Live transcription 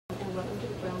and welcome to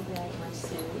the Brown Bag Lunch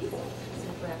Series,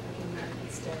 Center for African American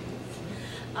Studies.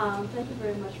 Thank you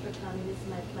very much for coming. It's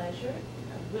my pleasure,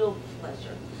 a real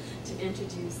pleasure, to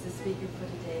introduce the speaker for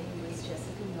today, who is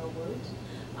Jessica Millward,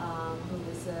 who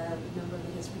is a member of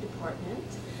the History Department,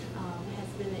 has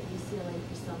been at UCLA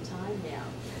for some time now.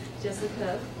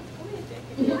 Jessica,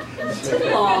 too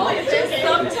long, just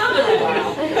some time.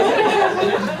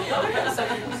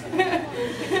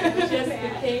 Jessica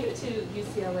came to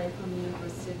UCLA from the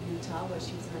University of Utah, where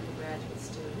she was an undergraduate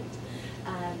student,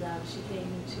 and she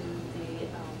came to the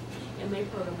MA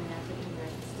program in African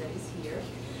American Studies here,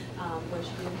 where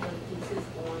she did her thesis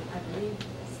on, I believe,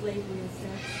 slavery and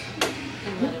sex,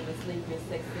 and whether it was slavery and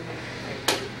sex in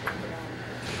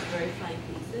very fine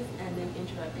thesis, and then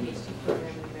into our PhD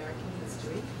program in American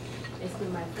history. It's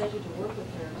been my pleasure to work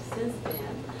with her since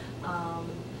then.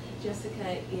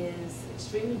 Jessica is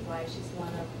extremely bright. She's one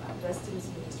of our best students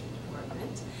in the history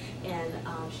department, and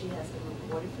she has been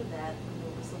rewarded for that with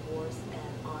numerous awards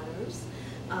and honors.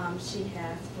 She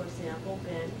has, for example,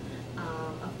 been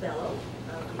a fellow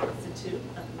of the Institute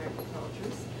of American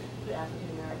Cultures for African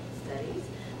American Studies.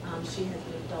 She has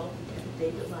been a fellow at the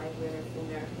David Library of the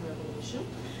American Revolution,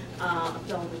 a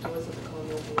fellow with the Doors of the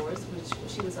Colonial Wars, which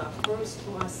she was our first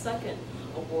or our second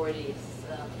awardee,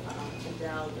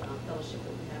 endowed fellowship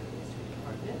that we have in the History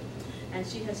Department. And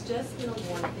she has just been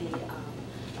awarded the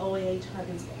OAH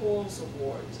Huggins-Poles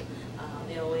Award,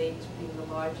 the OAH being the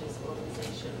largest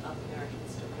organization of American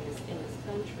historians in this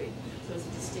country. So it's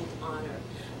a distinct honor.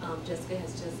 Jessica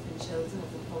has just been chosen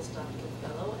as a postdoctoral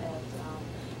fellow at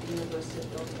the University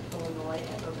of Illinois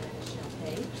at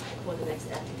Urbana-Champaign for the next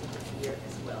academic year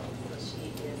as well. So she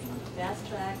is on the fast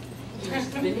track. She's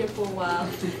been here for a while,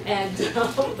 and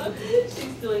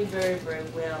she's doing very, very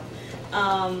well.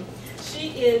 She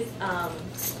is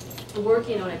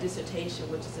working on a dissertation,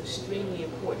 which is an extremely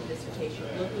important dissertation,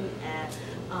 looking at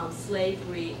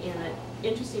slavery in an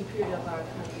interesting period of our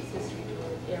country's history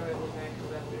during the era of the American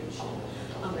Revolution.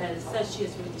 And as such, she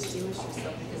has really distinguished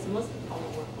herself because most people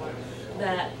only work on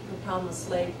that the problem of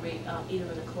slavery either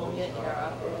in the colonial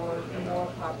era or more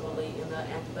properly in the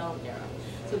antebellum era.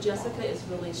 So Jessica is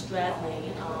really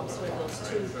straddling sort of those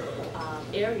two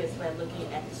areas by looking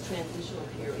at this transitional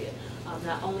period,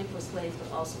 not only for slaves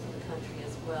but also for the country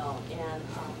as well. And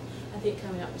I think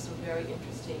coming up with some very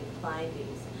interesting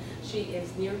findings. She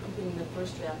is near completing the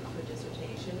first draft of her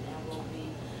dissertation and will be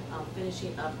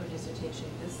finishing up her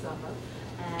dissertation this summer.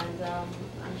 And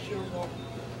I'm sure we'll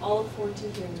all look forward to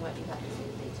hearing what you have to say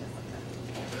today, Jessica.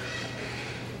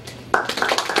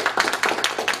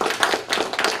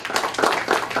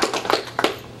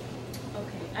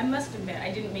 Okay, I must admit,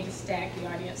 I didn't mean to stack the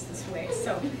audience this way.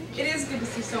 So it is good to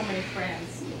see so many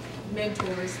friends,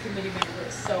 mentors, committee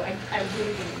members. So I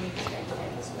really didn't mean to stack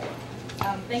it this way.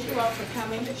 Thank you all for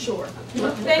coming. Sure.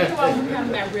 Thank you all for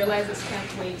coming. I realize it's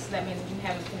 10th week, so that means if you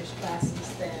haven't finished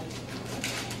classes, then,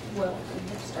 well, you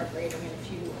have to start grading, and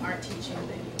if you aren't teaching,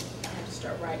 then you have to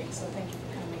start writing. So thank you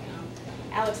for coming.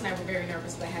 Alex and I were very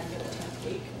nervous about having it the 10th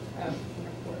week in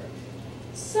the quarter.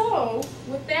 So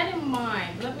with that in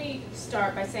mind, let me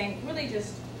start by saying really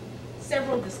just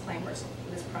several disclaimers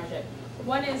for this project.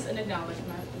 One is an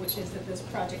acknowledgement, which is that this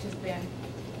project has been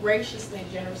graciously and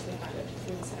generously funded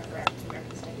through the Center for African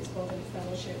American Studies, both in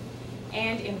fellowship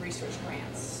and in research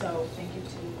grants. So thank you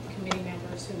to committee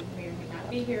members who may or may not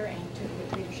be here, and to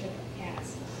the leadership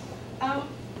cast.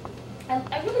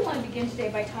 I really want to begin today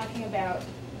by talking about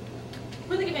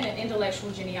really giving an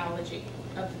intellectual genealogy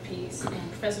of the piece,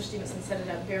 and Professor Stevenson set it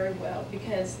up very well,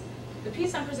 because the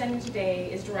piece I'm presenting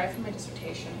today is derived from my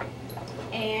dissertation,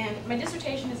 and my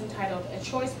dissertation is entitled A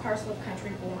Choice Parcel of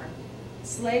Country Born,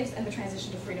 Slaves and the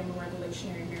Transition to Freedom in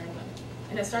Revolutionary Maryland.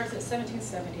 And it starts at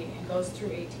 1770 and goes through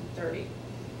 1830.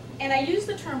 And I use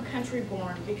the term country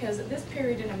born because at this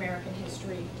period in American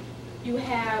history, you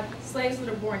have slaves that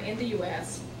are born in the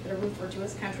U.S. that are referred to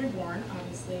as country born,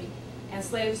 obviously, and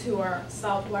slaves who are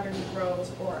saltwater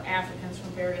Negroes or Africans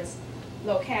from various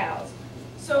locales.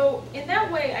 So in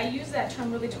that way, I use that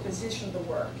term really to position the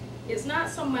work. It's not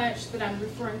so much that I'm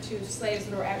referring to slaves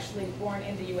that are actually born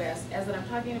in the U.S. as that I'm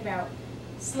talking about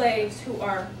slaves who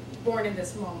are born in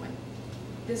this moment.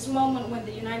 This moment when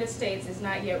the United States is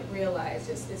not yet realized.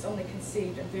 It's only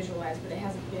conceived and visualized, but it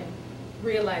hasn't been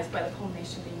realized by the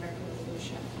culmination of the American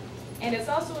Revolution. And it's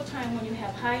also a time when you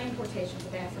have high importations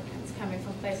of Africans coming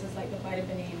from places like the Bight of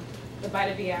Benin, the Bight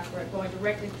of Biafra, going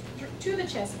directly to the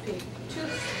Chesapeake, through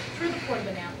the port of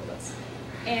Annapolis.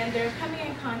 And they're coming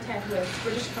in contact with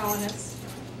British colonists,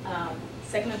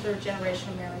 second and third generation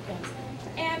Americans,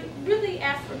 and really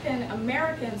African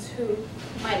Americans who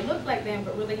might look like them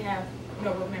but really have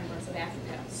no remembrance of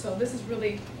Africa. So this is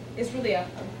really is really a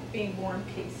being born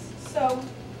piece. So,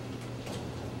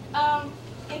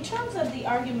 in terms of the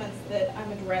arguments that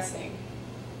I'm addressing,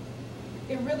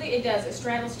 it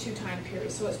straddles two time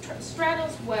periods. So it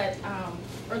straddles what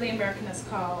early Americanists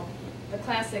call the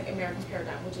classic American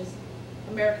paradigm, which is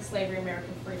American slavery,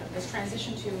 American freedom, this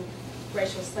transition to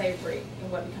racial slavery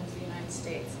in what becomes the United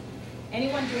States.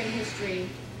 Anyone doing history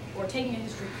or taking a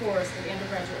history course at the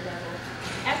undergraduate level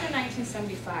after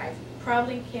 1975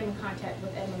 probably came in contact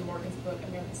with Edmund Morgan's book,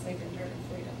 American Slavery, American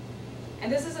Freedom.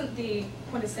 And this isn't the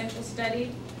quintessential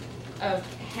study of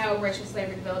how racial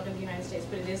slavery developed in the United States,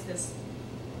 but it is this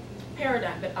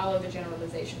paradigm that all of the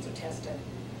generalizations are tested.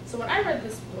 So when I read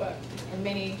this book, and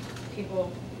many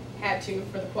people had to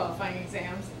for the qualifying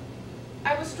exams,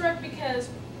 I was struck because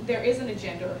there isn't a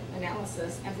gender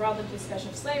analysis, and for all the discussion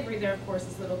of slavery, there of course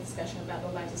is little discussion about the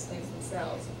lives of slaves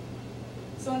themselves.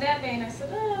 So in that vein, I said,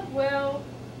 well,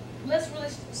 let's really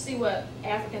see what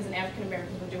Africans and African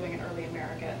Americans were doing in early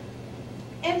America.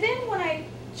 And then when I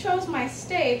chose my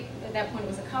state, at that point it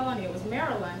was a colony, it was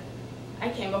Maryland, I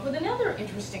came up with another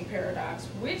interesting paradox,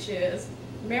 which is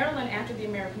Maryland after the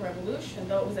American Revolution,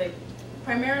 though it was a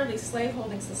primarily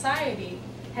slaveholding society,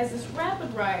 has this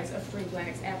rapid rise of free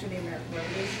blacks after the American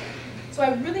Revolution. So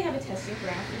I really have a testing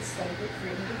ground for the slavery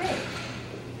freedom debate.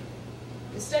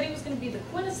 The study was going to be the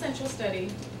quintessential study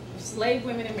of slave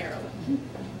women in Maryland.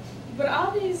 But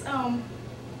all these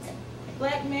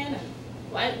black men and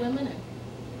white women and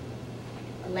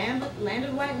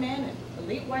landed white men and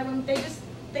elite white women,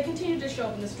 they continue to show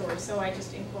up in the story, so I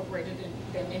just incorporated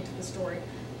them into the story.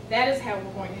 That is how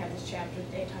we're going to have this chapter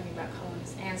today, talking about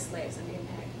colonists and slaves and the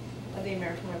impact of the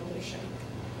American Revolution.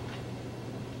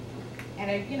 And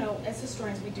as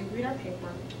historians, we do read our paper,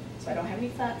 so I don't have any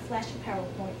flashy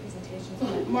PowerPoint presentations.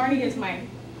 But Marnie is my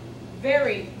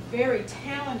very, very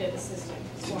talented assistant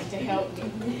who's going to help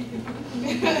me.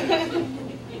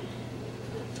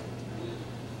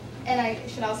 And I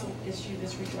should also issue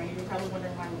this rejoinder. You're probably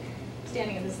wondering why I'm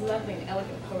standing in this lovely and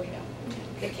elegant podium.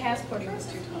 The cast podium is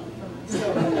too tall for me.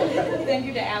 So thank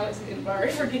you to Alex and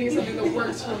Idbar for getting something that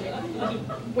works for me.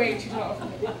 Way too tall for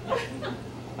me.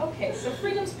 Okay, so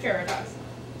freedom's paradox.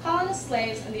 Colonist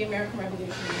slaves and the American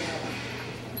Revolution in Maryland.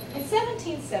 In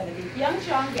 1770, young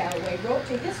John Galloway wrote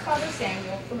to his father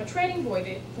Samuel from a trading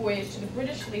voyage to the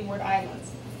British Leeward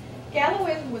Islands.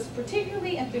 Galloway was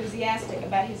particularly enthusiastic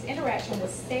about his interaction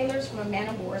with sailors from a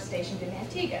man-of-war stationed in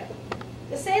Antigua.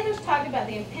 The sailors talked about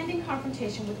the impending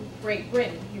confrontation with Great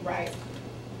Britain, he writes,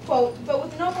 quote, but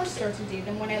with no more certainty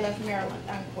than when I left Maryland,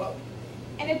 unquote.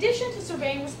 In addition to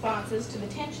surveying responses to the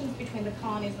tensions between the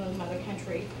colonies and the mother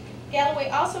country, Galloway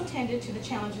also tended to the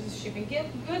challenges of shipping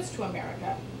goods to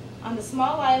America. On the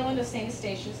small island of St.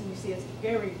 Eustatius, and you see it's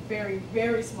very, very,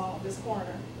 very small, this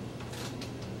corner,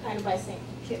 kind of by St.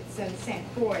 Kitts and St.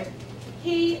 Croix,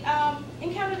 he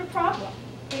encountered a problem.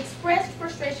 He expressed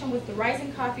frustration with the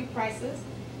rising coffee prices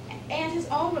and his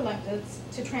own reluctance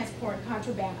to transport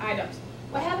contraband items.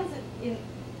 What happens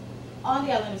on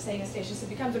the island of St. Eustatius, it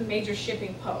becomes a major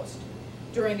shipping post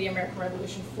during the American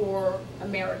Revolution for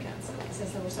Americans,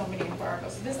 since there were so many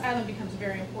embargoes. So this island becomes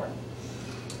very important.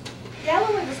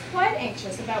 Galloway was quite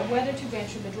anxious about whether to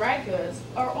venture the dry goods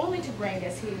or only to bring,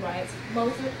 as he writes,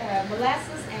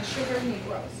 molasses and sugar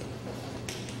Negroes.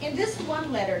 In this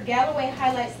one letter, Galloway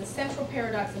highlights the central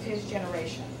paradox of his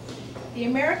generation: the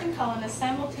American colonists'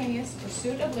 simultaneous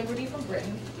pursuit of liberty from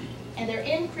Britain and their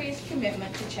increased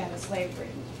commitment to chattel slavery.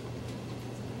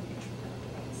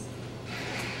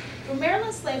 For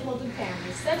Maryland slaveholding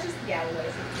families, such as the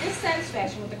Galloways,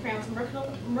 dissatisfaction with the Crown's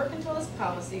mercantilist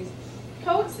policies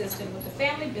coexisted with the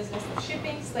family business of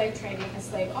shipping, slave trading, and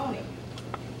slave owning.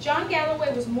 John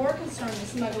Galloway was more concerned with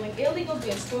smuggling illegal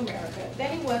goods to America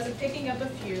than he was of picking up a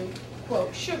few,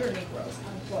 quote, sugar Negroes,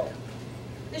 unquote.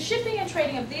 The shipping and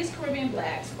trading of these Caribbean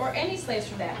blacks, or any slaves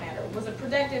for that matter, was a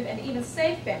productive and even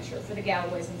safe venture for the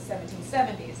Galloways in the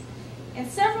 1770s. In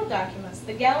several documents,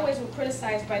 the Galloways were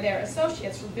criticized by their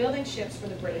associates for building ships for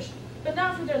the British, but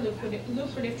not for their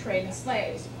lucrative trade in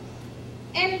slaves.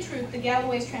 And in truth, the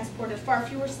Galloways transported far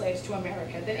fewer slaves to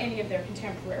America than any of their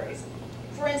contemporaries.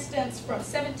 For instance, from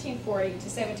 1740 to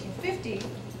 1750,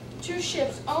 2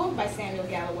 ships owned by Samuel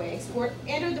Galloway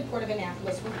entered the port of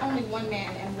Annapolis with only 1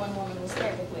 man and 1 woman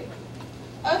respectively.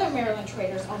 Other Maryland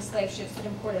traders owned slave ships that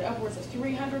imported upwards of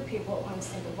 300 people on a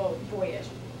single voyage.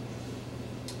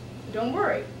 But don't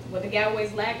worry, what the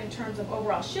Galloways lacked in terms of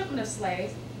overall shipment of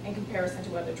slaves in comparison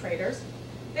to other traders,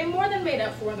 they more than made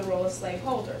up for in the role of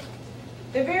slaveholder.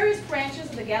 The various branches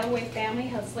of the Galloway family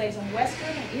held slaves in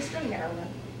western and eastern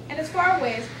Maryland, and as far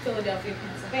away as Philadelphia,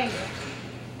 Pennsylvania.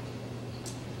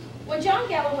 When John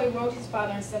Galloway wrote his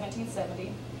father in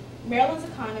 1770, Maryland's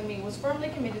economy was firmly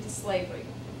committed to slavery,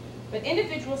 but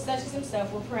individuals such as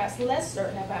himself were perhaps less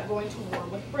certain about going to war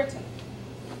with Britain.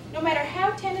 No matter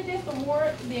how tentative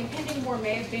the impending war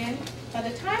may have been, by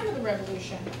the time of the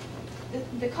Revolution,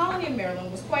 the colony of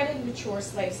Maryland was quite a mature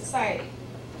slave society.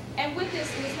 And with this,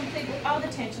 it was complete with all the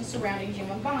tensions surrounding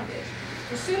human bondage.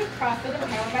 Pursuit of profit and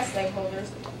power by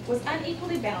slaveholders was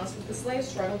unequally balanced with the slave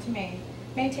struggle to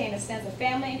maintain a sense of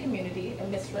family and community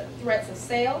amidst threats of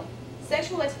sale,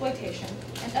 sexual exploitation,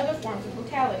 and other forms of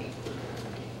brutality.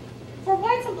 For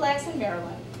whites and blacks in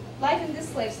Maryland, life in this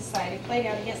slave society played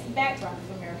out against the backdrop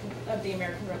of the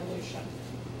American Revolution.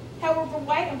 However,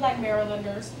 white and black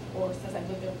Marylanders, or since I've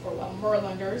lived there for a while,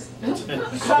 Marylanders,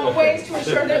 sought ways to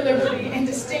ensure their liberty in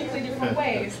distinctly different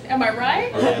ways. Am I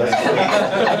right?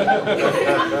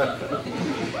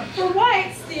 For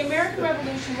whites, the American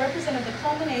Revolution represented the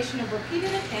culmination of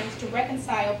repeated attempts to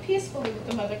reconcile peacefully with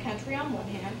the mother country on one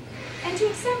hand, and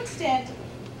to some extent,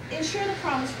 ensure the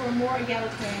promise for a more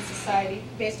egalitarian society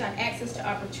based on access to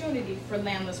opportunity for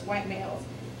landless white males,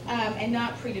 and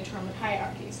not predetermined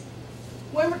hierarchies.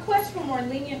 When requests for more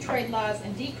lenient trade laws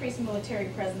and decreased military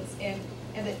presence and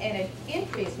an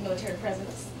increased military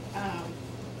presence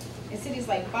in cities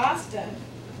like Boston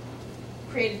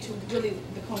created to really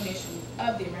the culmination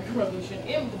of the American Revolution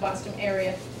in the Boston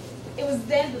area, it was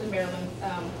then that the Maryland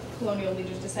colonial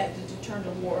leaders decided to turn to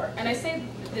war. And I say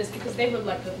this because they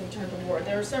reluctantly turned to war.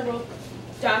 There are several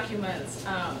documents,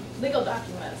 legal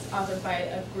documents, authored by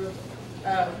a group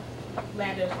of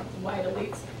landed white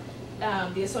elites,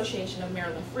 the Association of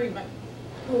Maryland Freedmen,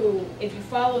 who, if you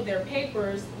followed their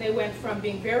papers, they went from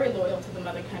being very loyal to the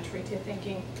mother country to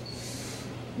thinking,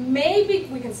 maybe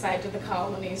we can side to the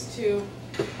colonies to,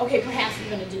 okay, perhaps we're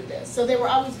going to do this. So they were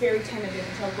always very tentative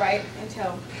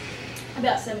until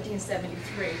about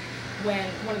 1773, when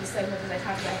one of the slaveholders I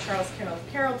talked about, Charles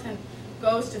Carrollton,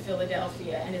 goes to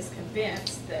Philadelphia and is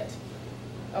convinced that,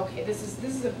 okay, this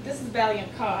is a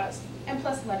valiant cause. And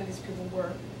plus, a lot of these people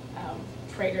were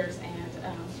traders and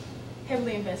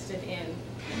heavily invested in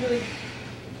really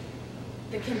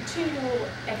the continual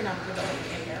economic development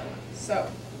in Maryland. So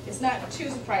it's not too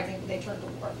surprising that they turned to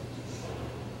war.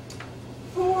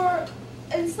 For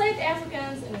enslaved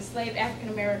Africans and enslaved African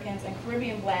Americans and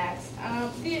Caribbean blacks,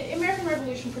 the American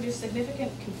Revolution produced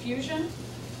significant confusion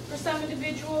for some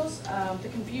individuals. The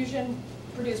confusion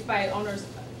produced by owners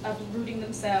uprooting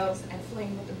themselves and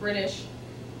fleeing with the British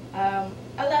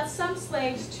allowed some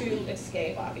slaves to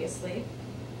escape, obviously,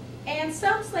 and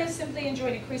some slaves simply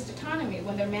enjoyed increased autonomy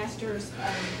when their masters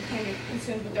became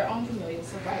consumed with their own familial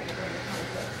survival during the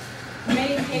conflict.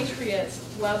 Many patriots,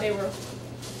 while they were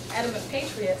adamant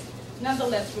patriots,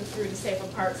 nonetheless withdrew to safer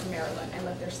parts of Maryland and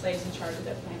left their slaves in charge of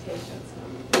their plantations.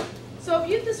 So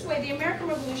viewed this way, the American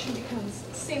Revolution becomes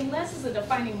seen less as a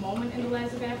defining moment in the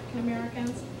lives of African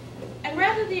Americans, and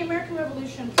rather the American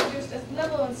Revolution produced a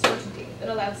level of uncertainty that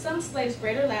allowed some slaves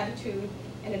greater latitude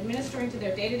in administering to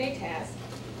their day-to-day tasks,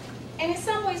 and in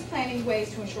some ways planning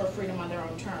ways to ensure freedom on their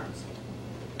own terms.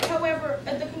 However,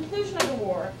 at the conclusion of the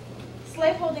war,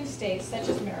 slaveholding states such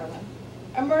as Maryland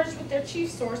emerged with their chief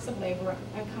source of labor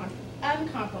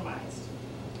uncompromised.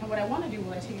 And what I want to do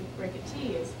when I take a break at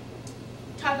tea is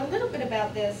talk a little bit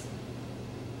about this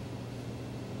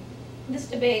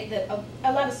debate that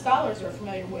a lot of scholars are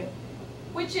familiar with,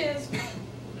 which is,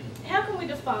 how can we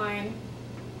define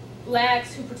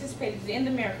blacks who participated in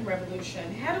the American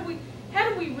Revolution? How do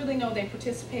we really know they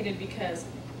participated because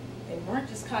they weren't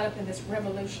just caught up in this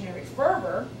revolutionary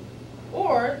fervor,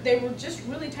 or they were just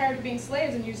really tired of being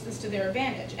slaves and used this to their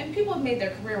advantage? And people have made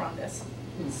their career on this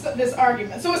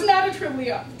argument, so it's not a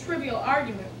trivial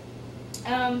argument.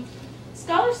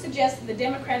 Scholars suggest that the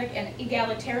democratic and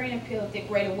egalitarian appeal of the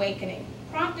Great Awakening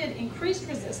prompted increased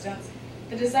resistance,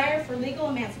 the desire for legal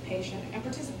emancipation, and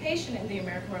participation in the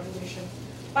American Revolution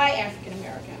by African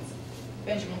Americans.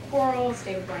 Benjamin Quarles,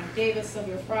 David Bryan Davis,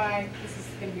 Sylvia Fry, this is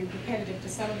going to be repetitive to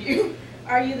some of you,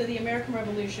 argue that the American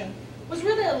Revolution was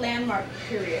really a landmark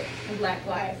period in black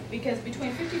life, because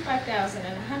between 55,000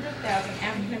 and 100,000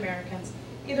 African Americans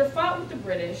either fought with the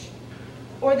British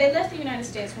or they left the United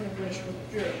States when the British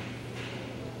withdrew.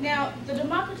 Now, the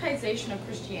democratization of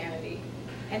Christianity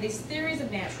and these theories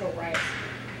of natural rights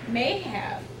may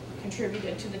have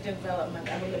contributed to the development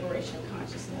of a liberation of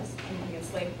consciousness among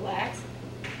enslaved blacks,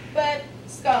 but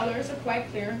scholars are quite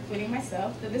clear, including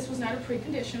myself, that this was not a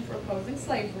precondition for opposing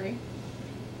slavery.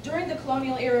 During the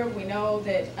colonial era, we know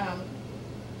that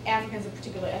Africans of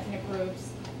particular ethnic groups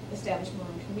established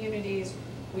maroon communities.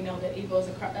 We know that Igbos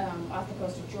off the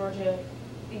coast of Georgia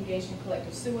engaged in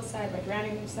collective suicide by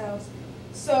drowning themselves.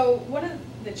 So one of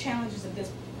the challenges of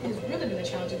this has really been the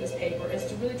challenge of this paper, is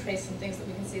to really trace some things that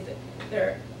we can see that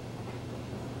they're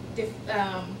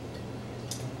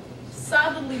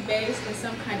solidly based in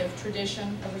some kind of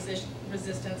tradition of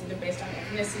resistance, either based on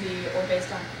ethnicity or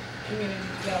based on community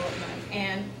development.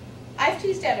 And I've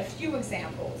teased out a few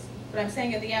examples, but I'm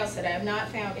saying at the outset, I have not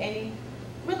found any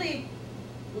really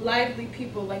lively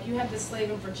people. Like you have this slave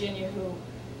in Virginia who,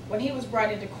 when he was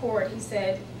brought into court, he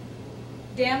said,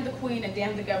 "Damn the queen and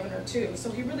damn the governor too."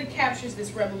 So he really captures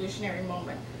this revolutionary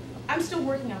moment. I'm still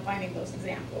working on finding those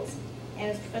examples.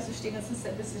 And as Professor Stevenson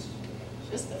said, this is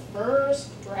just the first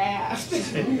draft.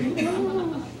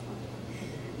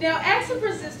 Now, acts of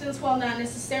resistance, while not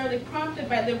necessarily prompted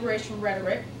by liberation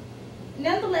rhetoric,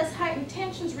 nonetheless heightened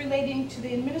tensions relating to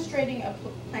the administrating of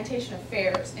plantation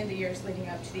affairs in the years leading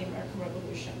up to the American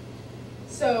Revolution.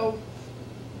 So,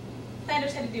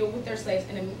 planters had to deal with their slaves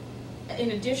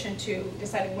in addition to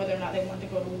deciding whether or not they wanted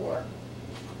to go to war.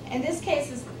 And this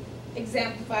case is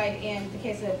exemplified in the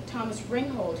case of Thomas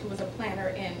Ringgold, who was a planter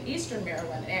in eastern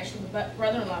Maryland, and actually the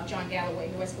brother-in-law of John Galloway,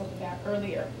 who I spoke about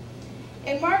earlier.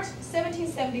 In March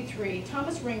 1773,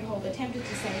 Thomas Ringgold attempted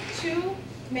to send 2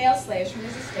 male slaves from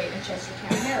his estate in Chester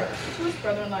County, Maryland, to his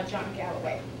brother-in-law John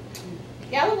Galloway.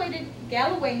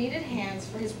 Galloway needed hands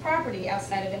for his property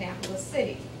outside of Annapolis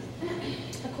City.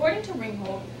 According to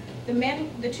Ringgold,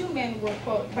 the 2 men were,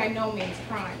 quote, by no means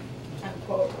prime,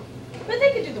 unquote, but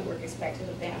they could do the work expected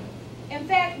of them. In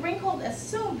fact, Ringgold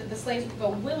assumed that the slaves would go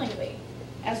willingly,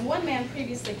 as one man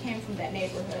previously came from that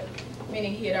neighborhood,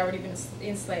 meaning he had already been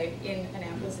enslaved in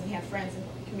Annapolis and he had friends in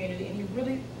the community, and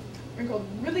Ringgold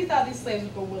really thought these slaves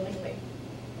would go willingly.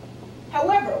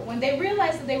 However, when they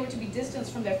realized that they were to be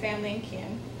distanced from their family and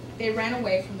kin, they ran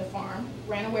away from the farm,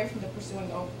 ran away from the pursuing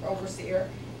overseer,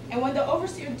 and when the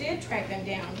overseer did track them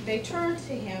down, they turned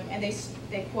to him and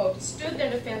they quote, stood their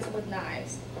defense with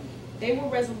knives. They were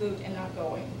resolute in not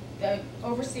going. The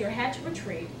overseer had to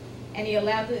retreat, and he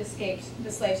allowed the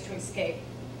slaves to escape.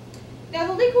 Now,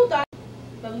 the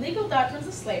legal doctrines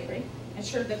of slavery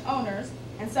ensured that owners,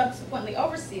 and subsequently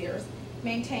overseers,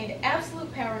 maintained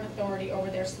absolute power and authority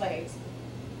over their slaves.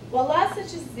 While laws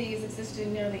such as these existed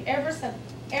in nearly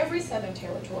every Southern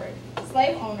territory,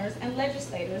 slave owners and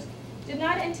legislators did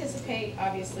not anticipate,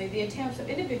 obviously, the attempts of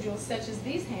individuals such as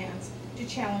these hands to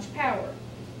challenge power.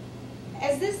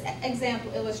 As this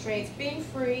example illustrates, being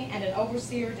free and an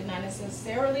overseer did not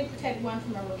necessarily protect one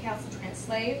from a recalcitrant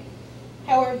slave.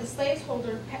 However, the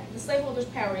slaveholder's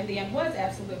power in the end was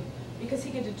absolute because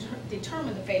he could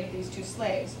determine the fate of these 2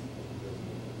 slaves.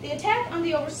 The attack on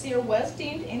the overseer was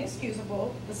deemed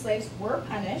inexcusable, the slaves were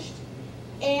punished,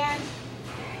 and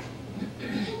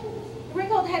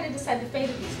Ringgold had to decide the fate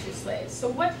of these 2 slaves. So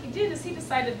what he did is he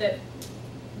decided that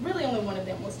really only one of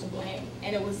them was to blame,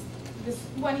 and it was this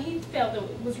one he felt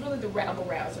that was really the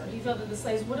rabble-rouser. He felt that the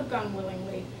slaves would have gone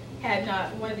willingly had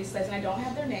not one of these slaves, and I don't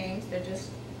have their names, they're just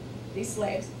these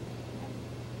slaves,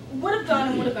 would have gone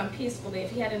and would have gone peacefully if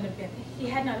he had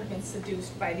not have been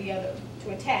seduced by the other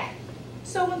to attack.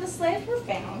 So when the slaves were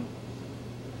found,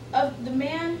 of the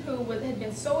man who had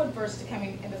been so adverse to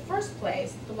coming in the first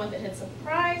place, the one that had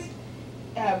surprised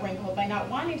Ringgold by not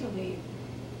wanting to leave,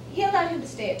 he allowed him to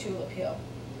stay at Tulip Hill.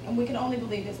 And we can only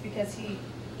believe this because he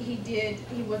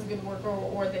was a good worker,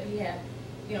 or that he had,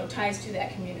 ties to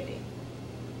that community.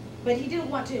 But he didn't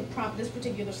want to prompt this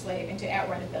particular slave into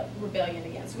outright rebellion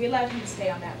again, so we allowed him to stay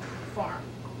on that farm.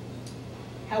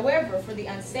 However, for the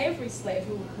unsavory slave,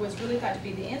 who was really thought to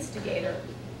be the instigator,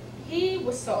 he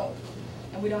was sold,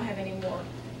 and we don't have any more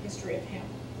history of him.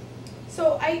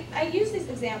 So I use these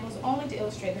examples only to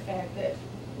illustrate the fact that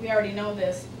we already know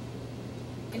this.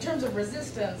 In terms of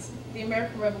resistance, the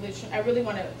American Revolution, I really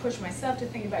want to push myself to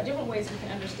think about different ways we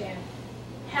can understand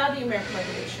how the American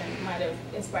Revolution might have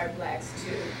inspired blacks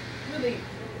to really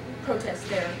protest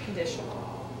their condition.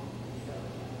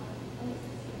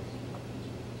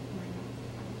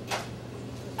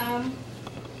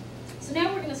 So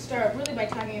now we're going to start really by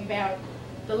talking about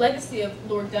the legacy of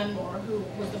Lord Dunmore, who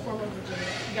was the former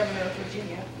governor of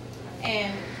Virginia,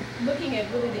 and looking at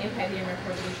really the impact the American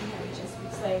Revolution had on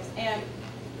Chesapeake slaves. And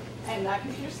I'm not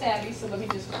computer savvy, so let me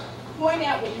just point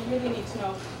out what you really need to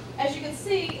know. As you can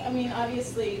see,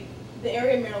 obviously, the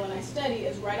area of Maryland I study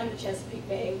is right on the Chesapeake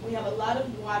Bay. We have a lot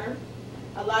of water,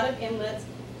 a lot of inlets,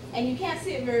 and you can't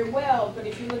see it very well, but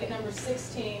if you look at number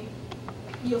 16,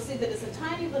 you'll see that it's a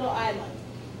tiny little island.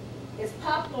 It's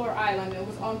Poplar Island. It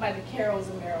was owned by the Carrolls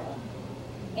of Maryland.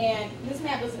 And this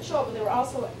map doesn't show it, but there were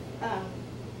also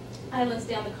islands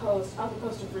down the coast, off the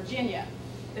coast of Virginia,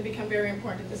 that become very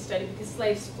important to this study because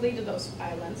slaves flee to those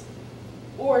islands,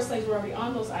 or slaves were already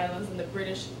on those islands and the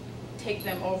British take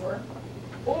them over.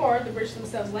 or the British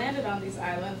themselves landed on these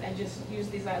islands and just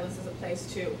used these islands as a place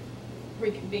to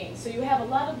reconvene. So you have a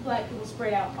lot of black people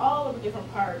spread out all over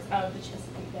different parts of the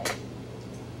Chesapeake Bay.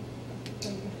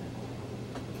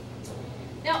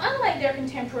 Now, unlike their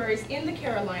contemporaries in the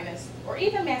Carolinas or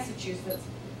even Massachusetts,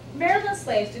 Maryland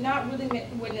slaves did not really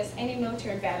witness any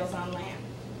military battles on land.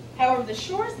 However, the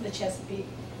shores of the Chesapeake,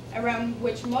 around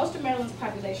which most of Maryland's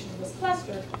population was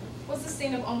clustered, was the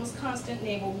scene of almost constant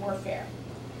naval warfare.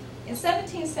 In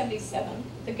 1777,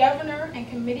 the governor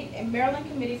and Maryland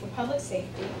Committee for Public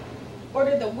Safety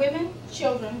ordered the women,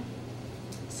 children,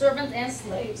 servants, and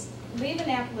slaves leave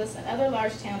Annapolis and other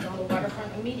large towns on the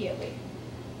waterfront immediately.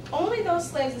 Only those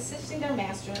slaves assisting their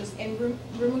masters in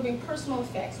removing personal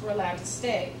effects were allowed to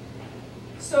stay.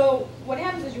 So what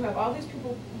happens is you have all these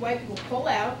people, white people, pull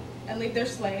out and leave their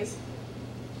slaves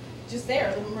just there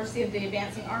at the mercy of the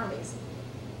advancing armies.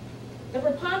 The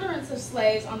preponderance of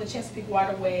slaves on the Chesapeake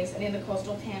waterways and in the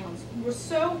coastal towns were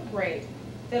so great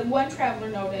that one traveler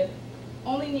noted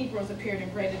only Negroes appeared in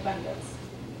great abundance.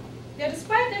 Now,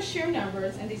 despite their sheer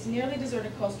numbers in these nearly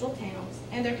deserted coastal towns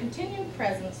and their continued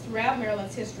presence throughout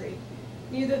Maryland's history,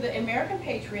 neither the American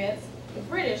patriots, the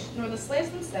British, nor the slaves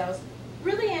themselves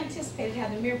really anticipated how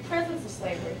the mere presence of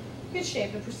slavery could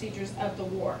shape the procedures of the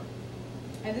war.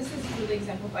 And this is really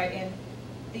exemplified in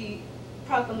the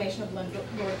proclamation of Lord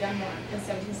Dunmore in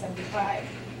 1775.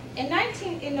 In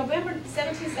November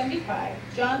 1775,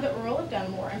 John the Earl of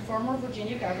Dunmore and former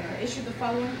Virginia governor issued the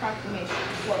following proclamation,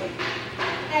 quote,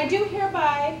 "I do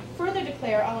hereby further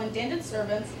declare all indented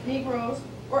servants, Negroes,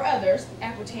 or others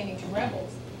appertaining to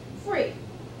rebels, free,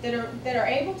 that are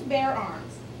able to bear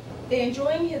arms, they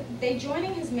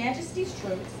joining his Majesty's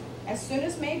troops as soon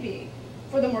as may be,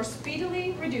 for the more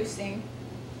speedily reducing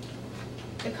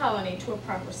the colony to a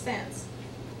proper sense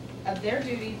of their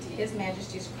duty to his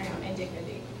Majesty's crown and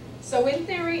dignity." So in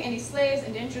theory, any slaves,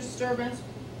 indentured servants,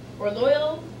 or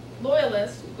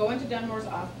loyalists who go into Dunmore's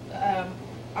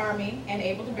army and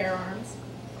able to bear arms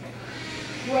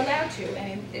were allowed to,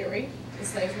 and in theory, the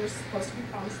slaves were supposed to be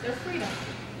promised their freedom.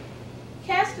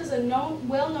 Cast as a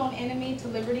well-known enemy to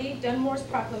liberty, Dunmore's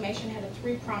proclamation had a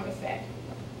three-pronged effect.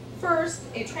 First,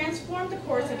 it transformed the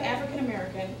course of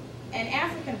African-American and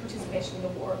African participation in the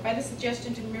war by the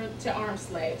suggestion to arm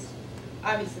slaves.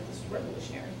 Obviously, this was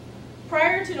revolutionary.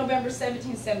 Prior to November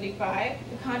 1775,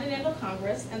 the Continental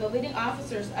Congress and the leading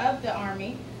officers of the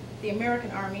Army, the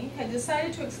American Army, had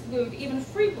decided to exclude even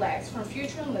free blacks from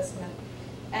future enlistment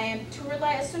and to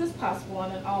rely as soon as possible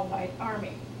on an all-white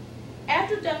army.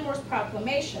 After Dunmore's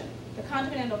proclamation, the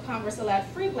Continental Congress allowed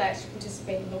free blacks to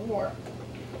participate in the war.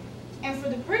 And for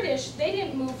the British, they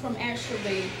didn't move from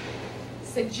actually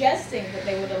suggesting that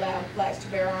they would allow blacks to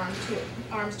bear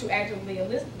arms to actively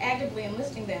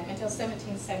enlisting them until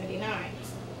 1779.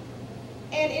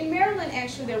 And in Maryland,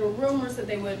 actually, there were rumors that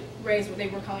they would raise what they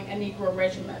were calling a Negro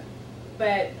regiment,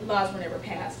 but laws were never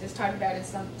passed. It's talked about in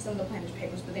some of the planners'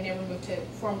 papers, but they never moved to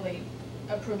formally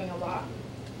approving a law.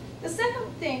 The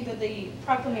second thing that the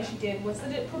proclamation did was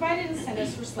that it provided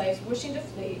incentives for slaves wishing to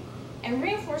flee and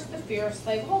reinforced the fear of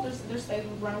slaveholders that their slaves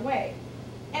would run away.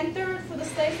 And third, for the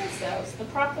slaves themselves, the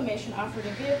proclamation offered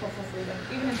a vehicle for freedom,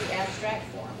 even in the abstract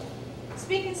form.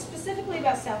 Speaking specifically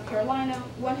about South Carolina,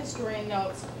 one historian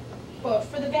notes, quote,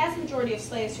 "For the vast majority of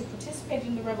slaves who participated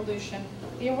in the Revolution,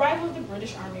 the arrival of the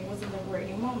British Army was a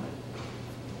liberating moment."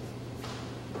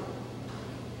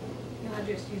 You'll have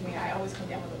to excuse me, I always come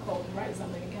down with a cold right as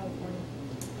I'm leaving California.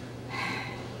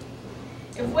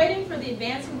 If waiting for the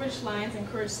advancing British lines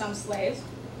encouraged some slaves,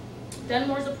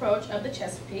 Dunmore's approach of the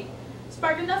Chesapeake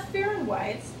sparked enough fear in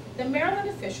whites that Maryland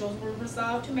officials were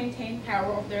resolved to maintain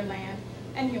power over their land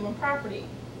and human property.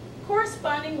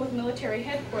 Corresponding with military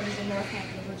headquarters in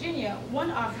Northampton, Virginia, one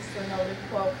officer noted,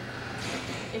 quote,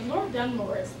 "If Lord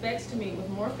Dunmore expects to meet with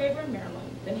more favor in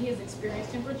Maryland than he has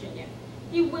experienced in Virginia,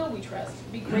 he will, we trust,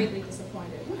 be greatly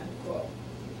disappointed," unquote.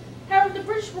 However, the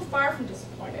British were far from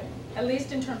disappointed, at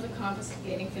least in terms of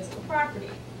confiscating physical property.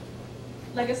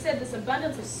 Like I said, this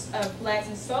abundance of blacks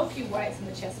and so few whites in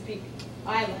the Chesapeake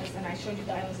Islands, and I showed you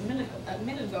the islands a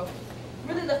minute ago,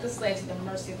 really left the slaves at the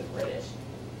mercy of the British.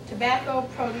 Tobacco,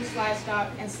 produce,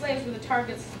 livestock, and slaves were the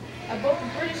targets of both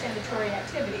the British and the Tory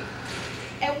activity.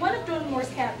 And one of Dunmore's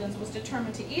captains was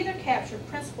determined to either capture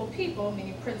principal people,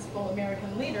 meaning principal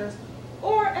American leaders,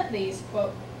 or at least,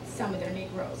 quote, "some of their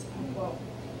Negroes," unquote.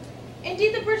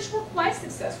 Indeed, the British were quite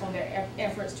successful in their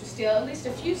efforts to steal at least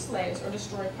a few slaves or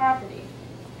destroy property.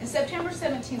 In September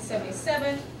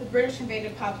 1777, the British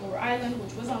invaded Poplar Island,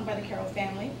 which was owned by the Carroll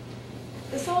family.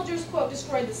 The soldiers, quote,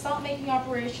 "destroyed the salt-making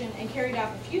operation and carried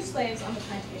off a few slaves on the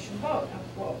plantation boat,"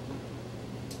 unquote.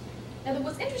 Now,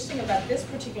 what's interesting about this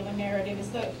particular narrative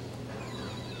is that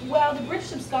while the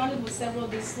British absconded with several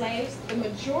of these slaves, the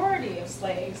majority of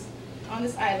slaves on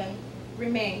this island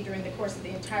remained during the course of the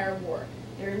entire war.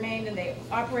 They remained and they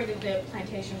operated the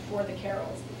plantation for the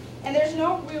Carrolls. And there's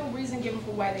no real reason given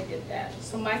for why they did that.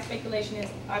 So my speculation is,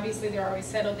 obviously they're already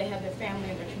settled, they have their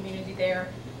family and their community there.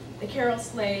 The Carroll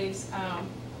slaves,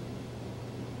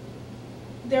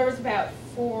 there was about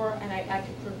four, and I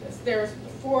could prove this, there was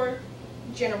 4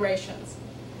 generations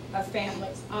of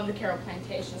families on the Carroll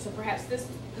plantation. So perhaps the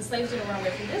slaves didn't run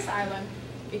away from this island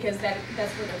because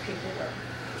that's where their people were.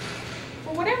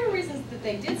 For whatever reasons that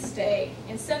they did stay,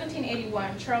 in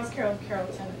 1781, Charles Carroll of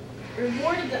Carrollton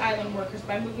rewarded the island workers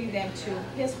by moving them to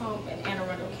his home in Anne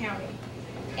Arundel County.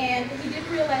 And he did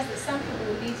realize that some people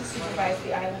would need to supervise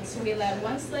the island, so he allowed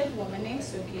one slave woman named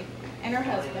Suki and her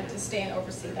husband to stay and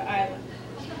oversee the island.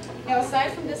 Now,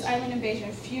 aside from this island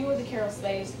invasion, few of the Carroll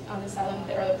slaves on this island and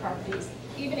their other properties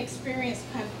even experienced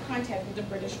contact with the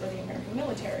British or the American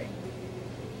military.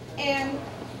 And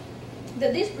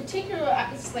that these particular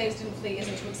slaves didn't flee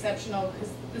isn't too exceptional, because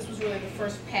this was really the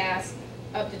first pass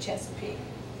up the Chesapeake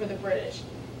for the British.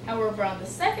 However, on the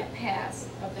second pass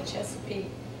of the Chesapeake,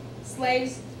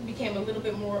 slaves became a little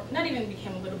bit more, not even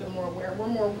became a little bit more aware, were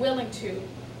more willing to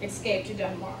escape to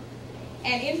Denmark.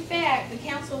 And in fact, the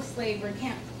Council of Slavery,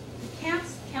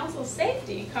 Council of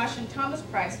Safety cautioned Thomas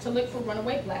Price to look for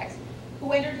runaway blacks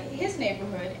who entered his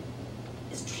neighborhood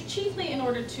chiefly in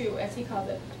order to, as he called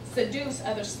it, seduce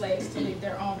other slaves to leave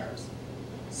their owners.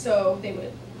 So they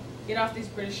would get off these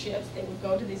British ships, they would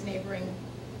go to these neighboring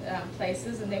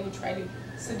places, and they would try to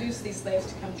seduce these slaves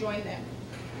to come join them.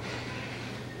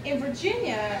 In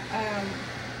Virginia,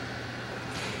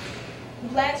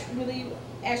 blacks really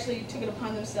actually took it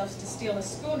upon themselves to steal a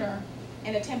schooner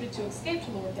and attempted to escape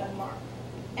to Lower Denmark.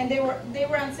 And they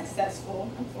were unsuccessful,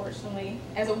 unfortunately,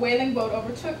 as a whaling boat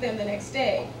overtook them the next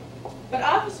day. But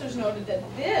officers noted that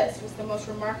this was the most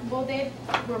remarkable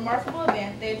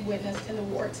event they had witnessed in the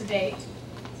war to date.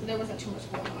 So there wasn't too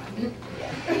much going on.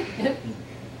 Yeah.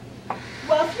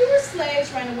 While fewer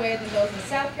slaves ran away than those in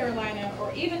South Carolina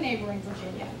or even neighboring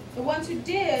Virginia, the ones who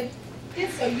did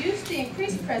so used the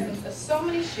increased presence of so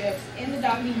many ships in the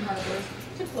docking harbors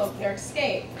to cloak their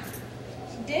escape.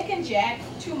 Dick and Jack,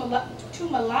 two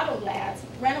mulatto lads,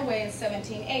 ran away in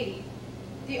 1780.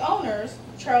 The owners,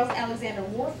 Charles Alexander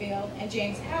Warfield and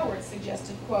James Howard,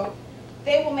 suggested, quote,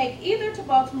 "They will make either to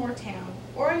Baltimore town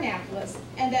or Annapolis,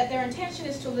 and that their intention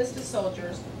is to enlist as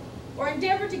soldiers, or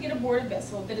endeavor to get aboard a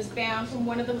vessel that is bound from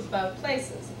one of the above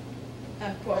places,"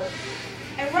 unquote.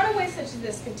 And runaways such as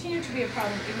this continued to be a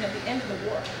problem even at the end of the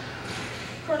war.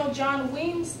 Colonel John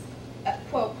Weems,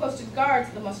 quote, "posted guards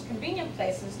at the most convenient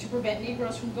places to prevent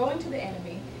Negroes from going to the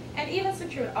enemy, and even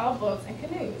secured all boats and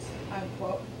canoes,"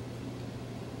 unquote.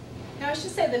 Now, I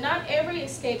should say that not every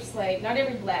escaped slave, not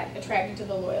every black attracted to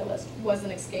the Loyalists was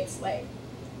an escaped slave.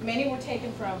 Many were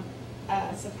taken from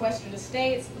sequestered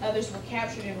estates, others were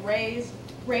captured in raids,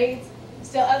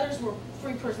 still others were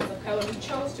free persons of color who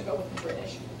chose to go with the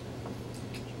British.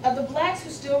 Of the blacks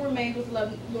who still remained with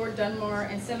Lord Dunmore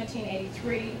in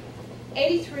 1783,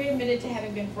 83 admitted to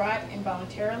having been brought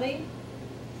involuntarily,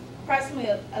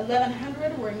 approximately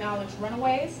 1,100 were acknowledged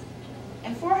runaways,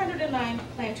 and 409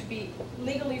 claimed to be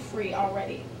legally free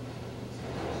already.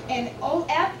 And of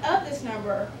this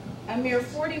number, a mere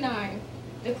 49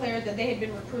 declared that they had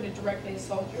been recruited directly as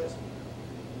soldiers.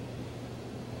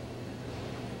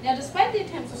 Now, despite the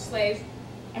attempts of slaves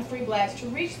and free blacks to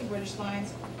reach the British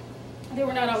lines, they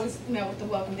were not always met with the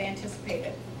welcome they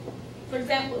anticipated. For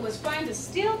example, it was fine to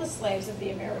steal the slaves of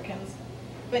the Americans,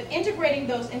 but integrating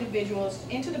those individuals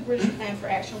into the British plan for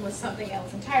action was something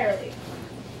else entirely.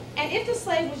 And if the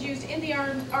slave was used in the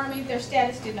army, their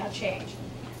status did not change.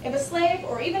 If a slave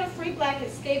or even a free black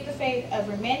escaped the fate of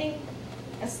remaining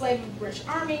a slave of the British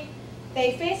Army,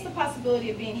 they faced the possibility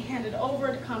of being handed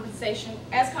over to compensation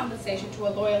to a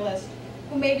loyalist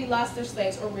who maybe lost their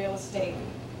slaves or real estate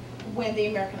when the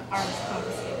American armies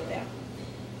confiscated them.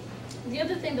 The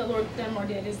other thing that Lord Dunmore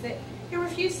did is that he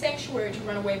refused sanctuary to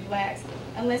runaway blacks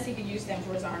unless he could use them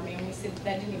for his army, and we see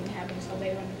that didn't even happen until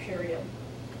later in the period.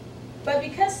 But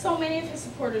because so many of his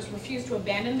supporters refused to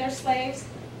abandon their slaves,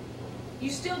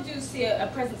 you still do see a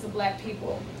presence of black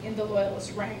people in the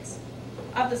Loyalist ranks.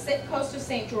 Off the coast of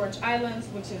St. George Islands,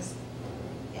 which is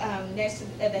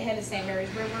at the head of St. Mary's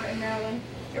River in Maryland,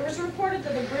 it was reported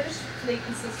that the British fleet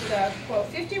consisted of, quote,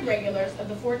 50 regulars of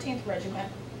the 14th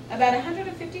Regiment, about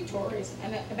 150 Tories,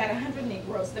 and about 100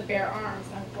 Negroes that bear arms,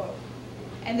 unquote.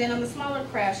 And then on the smaller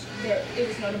craft, it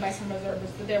was noted by some observers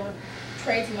that there were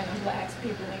tradesmen and blacks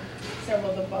peopling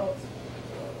several of the boats.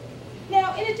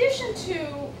 Now, in addition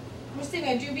to receiving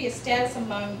a dubious status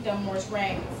among Dunmore's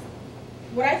ranks.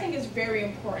 What I think is very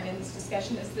important in this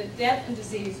discussion is that death and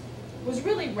disease was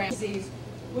really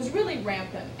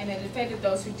rampant, and it affected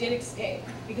those who did escape,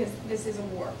 because this is a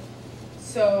war.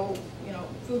 So, you know,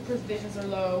 food provisions are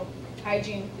low,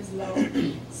 hygiene is low.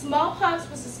 Smallpox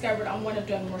was discovered on one of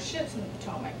Dunmore's ships in the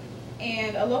Potomac,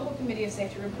 and a local committee of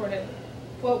safety reported,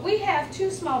 quote, "We have 2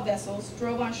 small vessels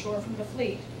drove on shore from the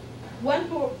fleet.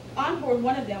 On board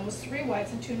one of them was 3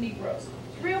 whites and 2 Negroes,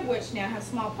 3 of which now have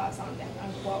smallpox on them,"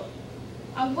 unquote.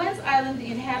 On Gwen's Island,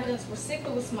 the inhabitants were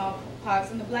sickly with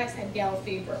smallpox, and the blacks had yellow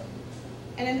fever.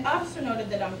 And an officer noted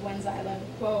that on Gwen's Island,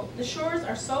 quote, "The shores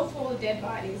are so full of dead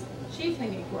bodies, chiefly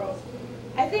Negroes.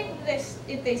 I think that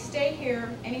if they stay here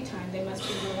any time, they must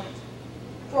be ruined.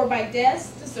 For by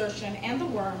death, desertion, and the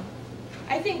worm,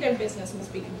 I think their business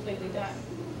must be completely done.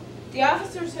 The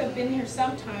officers who have been here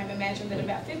some time imagine that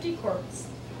about 50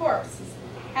 corpses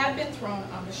have been thrown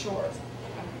on the shores,"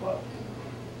 unquote.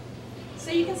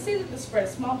 So you can see that the spread of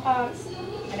smallpox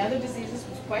and other diseases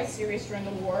was quite serious during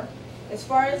the war. As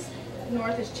far as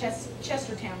north as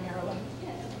Chestertown, Maryland,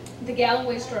 the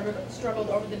Galloways struggled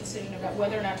over the decision about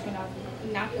whether or not to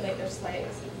inoculate their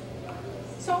slaves.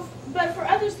 But for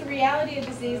others, the reality of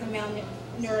disease and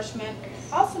malnourishment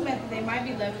also meant that they might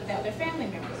be left without their family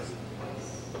members.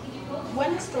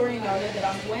 One historian noted that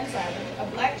on Gwen's Island, a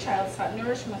black child sought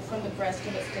nourishment from the breast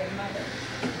of its dead mother.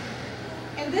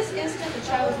 In this instant, the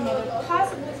child's mother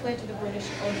possibly fled to the British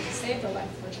in order to save the life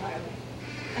of her child.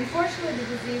 Unfortunately,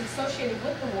 the disease associated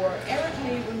with the war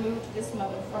errantly removed this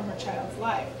mother from her child's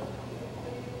life.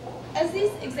 As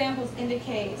these examples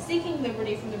indicate, seeking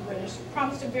liberty from the British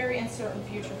promised a very uncertain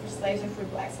future for slaves and free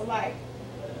blacks alike.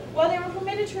 While they were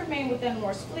permitted to remain with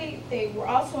Dunmore's fleet, they were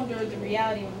also endured the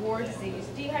reality of war, disease,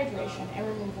 dehydration, and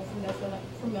removal from their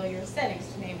familiar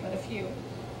settings, to name but a few.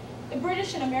 The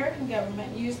British and American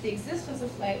government used the existence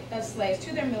of slaves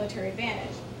to their military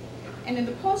advantage. And in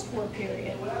the post-war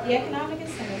period, the economic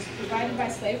incentives provided by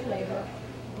slave labor,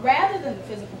 rather than the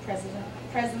physical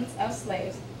presence of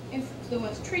slaves,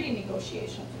 influenced treaty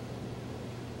negotiations.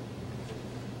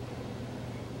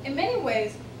 In many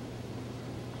ways,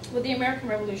 what the American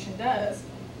Revolution does,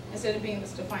 instead of being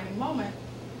this defining moment,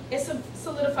 it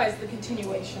solidifies the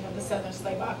continuation of the Southern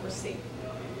slaveocracy.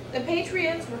 The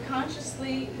Patriots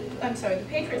consciously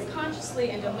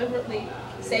and deliberately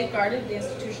safeguarded the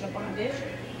institution of bondage,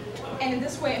 and in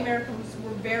this way, Americans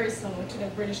were very similar to their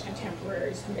British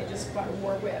contemporaries who they just fought a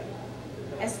war with.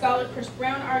 As scholar Chris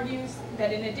Brown argues,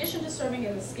 that in addition to serving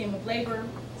as a scheme of labor,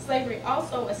 slavery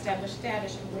also established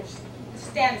status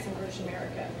in British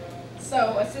America.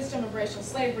 So a system of racial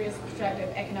slavery as a productive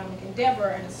economic endeavor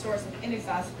and a source of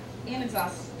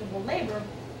inexhaustible labor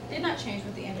did not change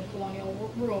with the end of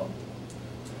colonial rule.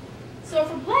 So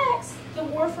for blacks, the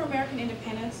war for American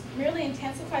independence merely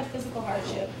intensified physical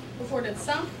hardship, afforded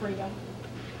some freedom,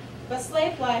 but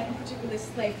slave life, and particularly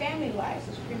slave family lives,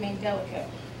 remained delicate.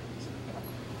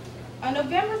 On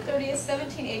November 30th,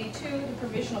 1782, the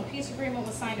Provisional Peace Agreement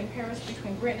was signed in Paris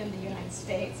between Britain and the United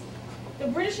States. The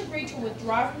British agreed to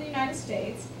withdraw from the United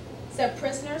States, set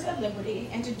prisoners at liberty,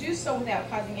 and to do so without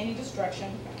causing any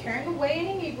destruction, carrying away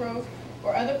any Negroes,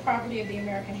 or other property of the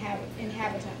American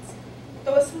inhabitants.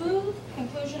 Though a smooth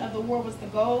conclusion of the war was the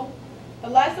goal, the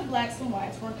lives of blacks and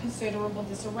whites were in considerable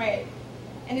disarray.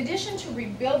 In addition to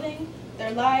rebuilding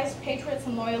their lives, patriots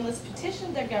and loyalists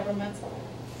petitioned their governments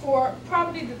for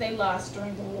property that they lost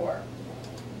during the war.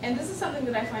 And this is something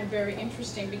that I find very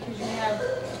interesting because you have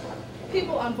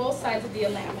people on both sides of the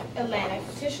Atlantic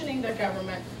petitioning their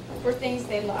government for things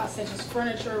they lost, such as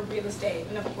furniture, real estate,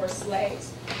 and of course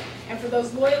slaves. And for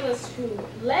those loyalists who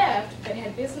left but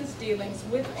had business dealings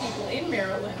with people in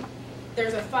Maryland,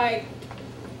 there's a fight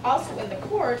also in the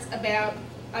courts about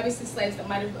obviously slaves that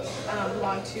might have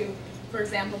belonged to, for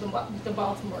example, the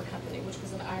Baltimore Company, which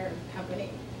was an iron company.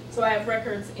 So I have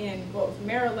records in both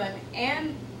Maryland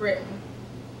and Britain,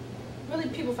 really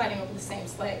people fighting over the same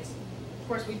slaves. Of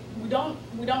course, we don't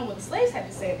know what the slaves had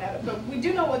to say about it, but we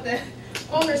do know what the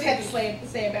owners had to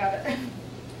say about it.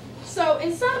 So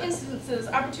in some instances,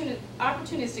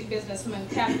 opportunistic businessmen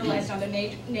capitalized on their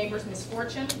neighbors'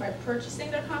 misfortune by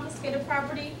purchasing their confiscated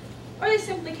property, or they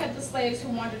simply kept the slaves who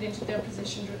wandered into their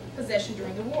possession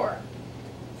during the war.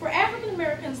 For African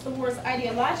Americans, the war's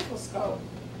ideological scope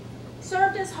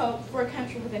served as hope for a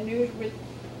country with a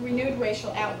renewed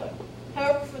racial outlook.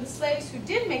 However, for the slaves who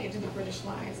did make it to the British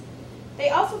lines, they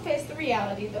also faced the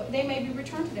reality that they may be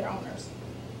returned to their owners.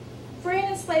 Free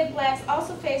and enslaved blacks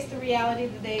also faced the reality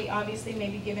that they obviously may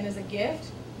be given as a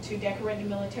gift to decorated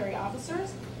military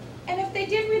officers, And if they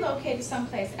did relocate to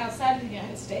someplace outside of the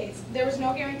United States, there was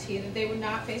no guarantee that they would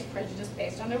not face prejudice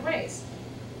based on their race.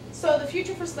 So the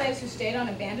future for slaves who stayed on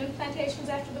abandoned plantations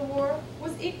after the war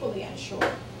was equally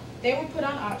unsure. They were put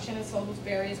on auction and sold with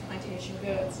various plantation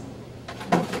goods.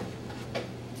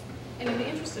 And in the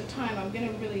interest of time, I'm going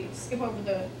to really skip over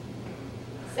the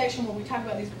section where we talk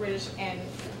about these British and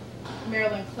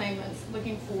Maryland claimants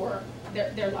looking for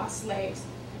their lost slaves.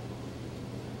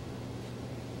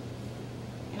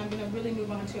 And I'm going to really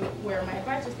move on to where my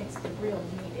advisor thinks the real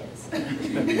need is.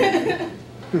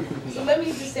 So let me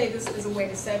just say this as a way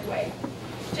to segue.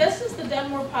 Just as the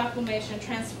Dunmore Proclamation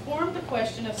transformed the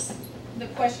question of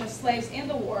slaves in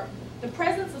the war, the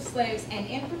presence of slaves, and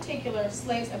in particular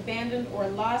slaves abandoned or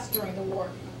lost during the war,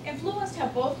 influenced how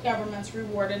both governments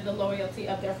rewarded the loyalty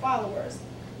of their followers.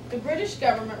 The British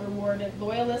government rewarded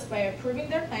loyalists by approving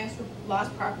their claims for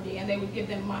lost property, and they would give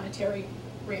them monetary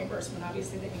reimbursement.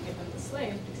 Obviously, they didn't give them the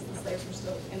slaves because the slaves were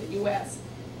still in the U.S.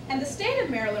 And the state of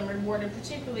Maryland rewarded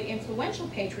particularly influential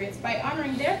patriots by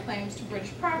honoring their claims to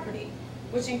British property,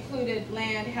 which included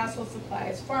land, household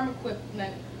supplies, farm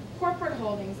equipment, corporate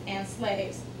holdings, and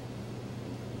slaves.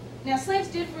 Now, slaves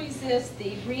did resist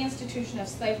the reinstitution of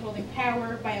slaveholding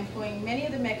power by employing many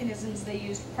of the mechanisms they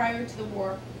used prior to the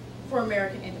war for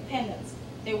American independence.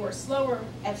 They were slower,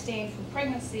 abstained from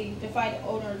pregnancy, defied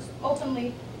owners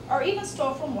openly, or even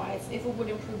stole from whites if it would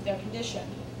improve their condition.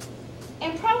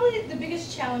 And probably the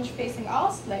biggest challenge facing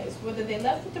all slaves, whether they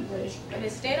left with the British or they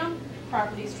stayed on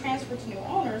properties transferred to new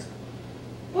owners,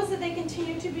 was that they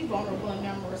continued to be vulnerable in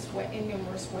numerous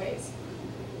ways.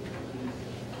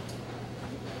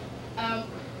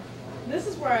 This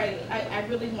is where I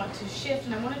really want to shift,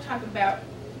 and I want to talk about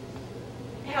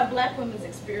how black women's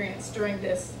experience during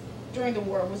the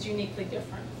war was uniquely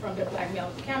different from their black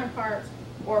male counterparts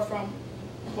or from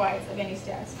whites of any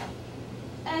status.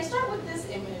 And I start with this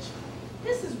image.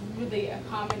 This is really a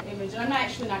common image, and I'm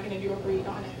actually not going to do a read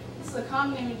on it. This is a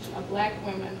common image of black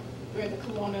women during the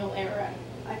colonial era.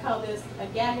 I call this a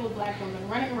gaggle of black women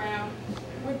running around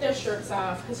with their shirts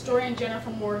off. Historian Jennifer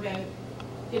Morgan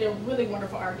did a really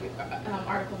wonderful article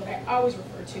that I always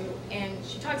refer to, and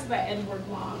she talks about Edward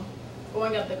Long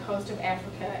going up the coast of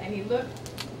Africa, and he looked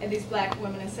at these black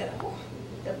women and said, oh,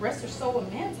 their breasts are so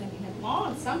immense, I mean, and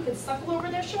long, some could suckle over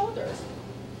their shoulders.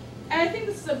 And I think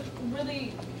this is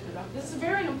a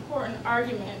very important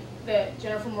argument that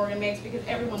Jennifer Morgan makes, because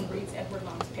everyone reads Edward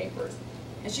Long's papers.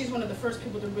 And she's one of the first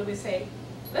people to really say,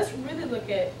 let's really look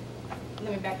at,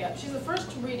 let me back up. She's the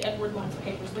first to read Edward Long's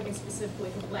papers looking specifically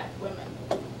for black women.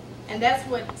 And that's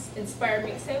what inspired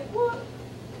me to say, well,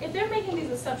 if they're making these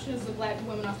assumptions of black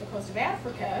women off the coast of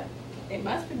Africa, they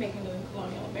must be making them in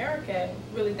colonial America.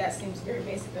 Really, that seems very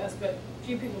basic to us, but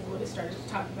few people really started to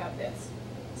talk about this.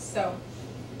 So,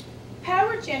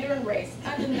 power, gender, and race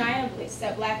undeniably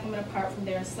set black women apart from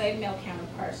their enslaved male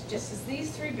counterparts, just as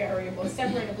these three variables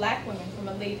separated black women from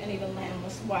elite and even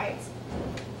landless whites.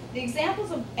 The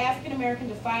examples of African American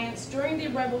defiance during the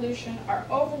Revolution are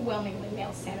overwhelmingly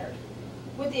male-centered.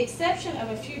 With the exception of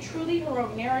a few truly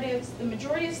heroic narratives, the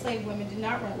majority of slave women did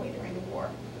not run away during the war.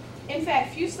 In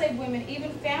fact, few slave women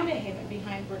even found a haven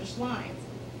behind British lines.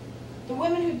 The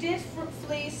women who did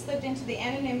flee slipped into the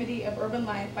anonymity of urban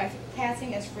life by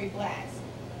passing as free blacks.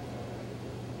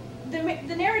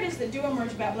 The narratives that do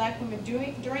emerge about black women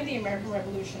during the American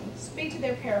Revolution speak to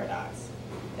their paradox,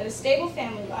 that a stable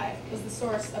family life was the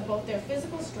source of both their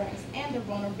physical strengths and their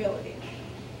vulnerability.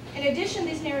 In addition,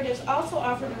 these narratives also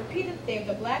offer the repeated theme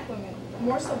that black women,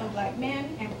 more so than black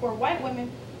men and poor white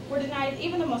women, were denied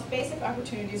even the most basic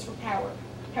opportunities for power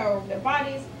over their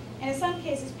bodies, and in some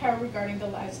cases, power regarding the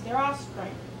lives of their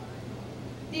offspring.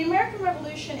 The American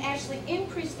Revolution actually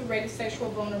increased the rate of sexual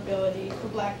vulnerability for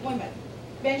black women.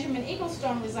 Benjamin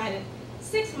Eaglestone resided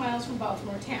 6 miles from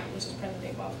Baltimore town, which is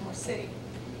present-day Baltimore City.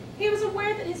 He was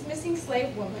aware that his missing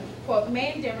slave woman, quote,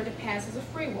 may endeavor to pass as a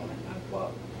free woman,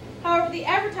 unquote. However, the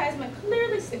advertisement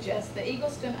clearly suggests that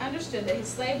Eaglestone understood that his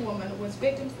slave woman was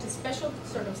victim to special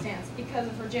circumstance because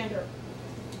of her gender.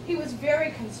 He was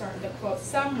very concerned that, quote,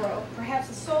 some rogue, perhaps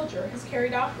a soldier, has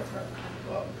carried off with her,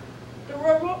 unquote. The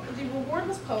reward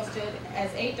was posted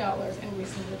as $8 and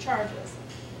reasonable charges.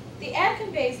 The ad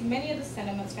conveys many of the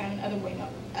sentiments found in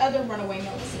other runaway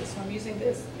notices, so I'm using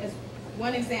this as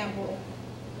one example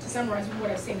to summarize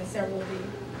what I've seen in several of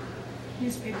the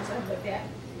newspapers I've looked at.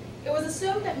 It was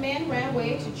assumed that men ran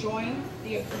away to join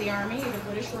the army, either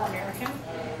British or American,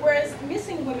 whereas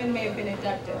missing women may have been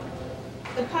abducted.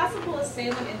 The possible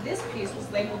assailant in this piece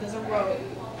was labeled as a rogue.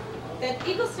 That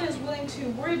Eaglestone is willing to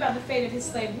worry about the fate of his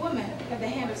slave woman at the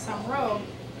hand of some rogue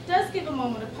does give a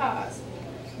moment of pause.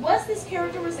 Was this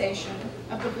characterization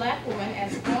of the black woman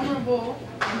as vulnerable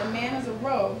and the man as a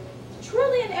rogue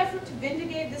truly an effort to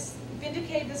vindicate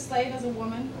the slave as a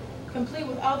woman, complete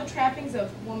with all the trappings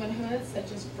of womanhood,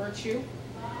 such as virtue?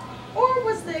 Or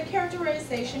was the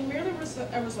characterization merely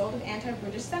a result of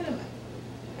anti-British sentiment?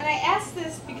 And I ask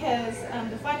this because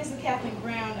the findings of Kathleen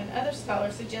Brown and other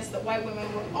scholars suggest that white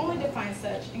women were only defined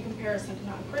such in comparison to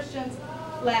non-Christians,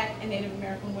 black and Native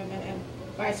American women, and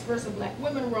vice versa, black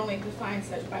women were only defined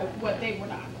such by what they were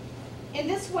not. In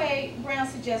this way, Brown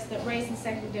suggests that race and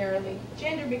secondarily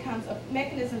gender becomes a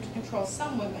mechanism to control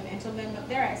some women and to limit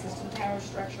their access to the power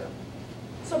structure.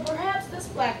 So perhaps this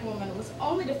black woman was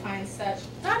only defined such,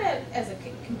 not as a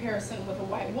comparison with a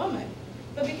white woman,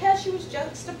 but because she was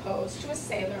juxtaposed to a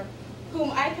sailor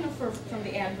whom I can infer from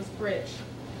the ad was British.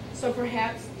 So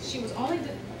perhaps she was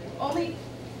only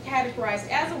categorized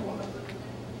as a woman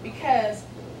because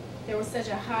there was such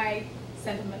a high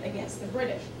sentiment against the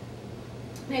British.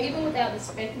 Now, even without the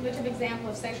speculative example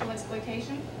of sexual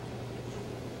exploitation,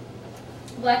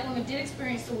 black women did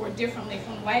experience the war differently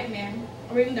from white men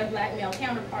or even their black male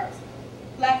counterparts.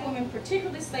 Black women,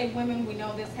 particularly slave women, we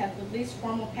know this, had the least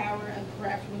formal power and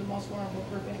perhaps were the most vulnerable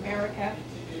group in America.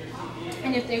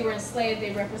 And if they were enslaved,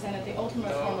 they represented the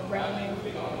ultimate form of revenue,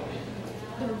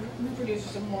 the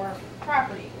reproducers of more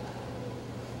property.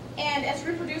 And as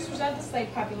reproducers of the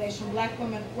slave population, black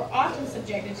women were often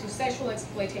subjected to sexual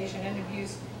exploitation and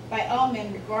abuse by all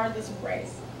men regardless of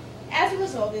race. As a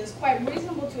result, it is quite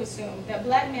reasonable to assume that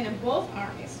black men in both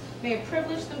armies may have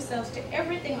privileged themselves to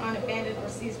everything on abandoned or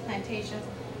seized plantations,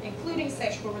 including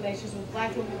sexual relations with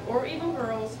black women or even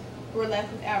girls who were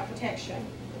left without protection.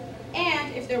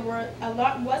 And if there was a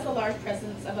large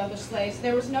presence of other slaves,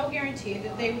 there was no guarantee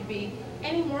that they would be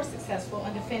any more successful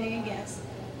in defending against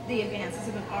the advances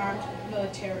of an armed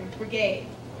military brigade.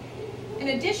 In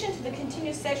addition to the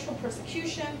continued sexual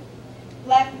persecution,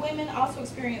 black women also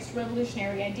experienced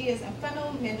revolutionary ideas in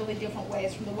fundamentally different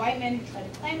ways from the white men who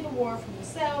tried to claim the war for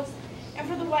themselves and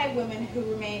for the white women who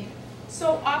remained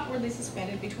so awkwardly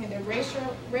suspended between their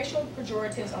racial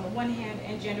pejoratives on the one hand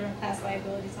and gender and class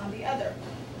liabilities on the other.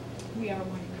 We are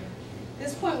one here.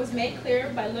 This point was made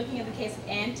clear by looking at the case of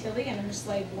Ann Tilley and her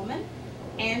slave woman.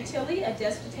 Ann Tilley, a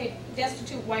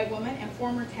destitute white woman and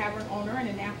former tavern owner in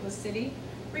Annapolis City,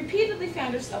 repeatedly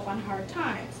found herself on hard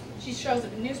times. She shows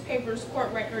up in newspapers,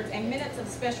 court records, and minutes of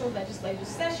special legislative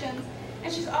sessions,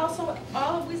 and she's also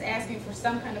always asking for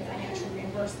some kind of financial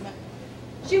reimbursement.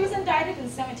 She was indicted in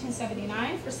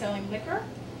 1779 for selling liquor,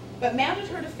 but mounted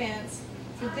her defense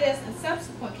for this and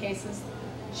subsequent cases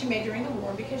she made during the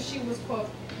war because she was, quote,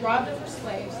 robbed of her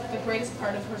slaves, the greatest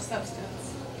part of her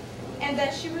substance, and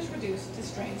that she was reduced to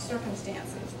strange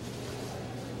circumstances.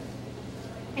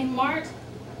 On March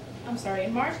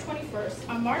 21st,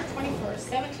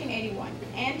 1781,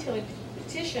 Ann Tilley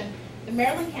petitioned the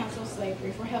Maryland Council of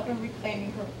Slavery for help in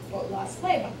reclaiming her, quote, lost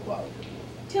slave, unquote.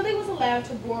 Tilley was allowed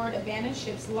to board abandoned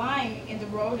ships lying in the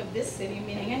road of this city,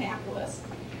 meaning Annapolis,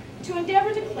 to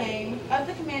endeavor to claim of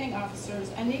the commanding officers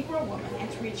a Negro woman and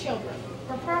 3 children,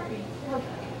 her property,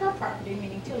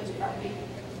 meaning Tilley's property,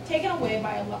 taken away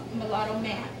by a mulatto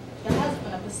man, the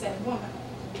husband of the said woman.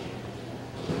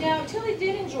 Now, Tilley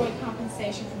did enjoy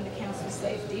compensation from the Council of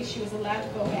Safety. She was allowed to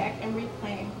go back and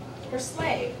reclaim her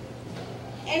slave.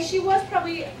 And she was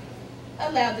probably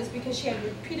allowed this because she had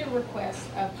repeated requests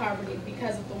of poverty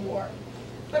because of the war.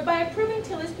 But by approving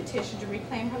Tilley's petition to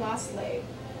reclaim her lost slave,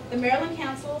 the Maryland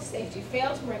Council of Safety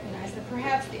failed to recognize that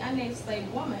perhaps the unnamed slave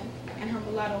woman and her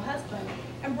mulatto husband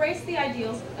embraced the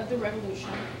ideals of the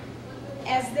Revolution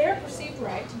as their perceived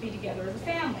right to be together as a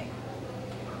family.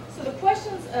 So the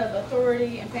questions of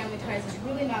authority and family ties is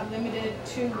really not limited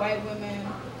to white women,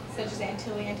 such as Ann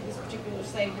Tilley, and to this particular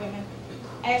slave women.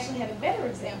 I actually have a better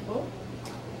example.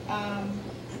 And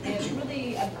it's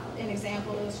really an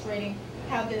example illustrating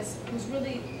how this was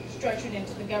really structured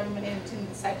into the government and into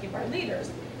the psyche of our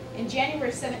leaders. In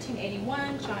January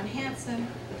 1781, John Hanson,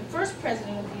 the first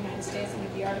president of the United States under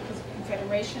the Articles of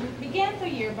Confederation, began the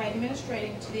year by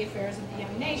administrating to the affairs of the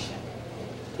young nation.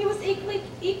 He was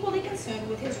equally consumed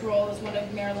with his role as one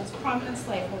of Maryland's prominent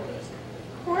slaveholders.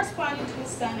 Corresponding to his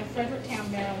son in Fredericktown,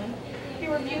 Maryland, he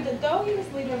reviewed that though he was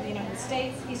leader of the United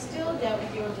States, he still dealt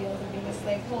with the ordeals of being a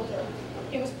slaveholder.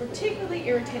 He was particularly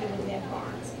irritated with Ned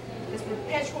Barnes, this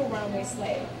perpetual runaway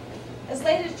slave. As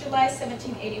late as July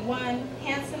 1781,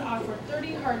 Hanson offered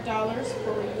 $30 hard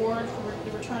for reward for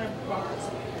the return of Barnes.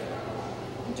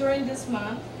 During this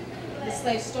month, the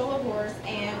slave stole a horse,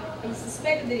 and it was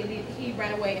suspected that he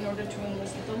ran away in order to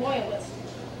enlist with the Loyalists.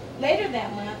 Later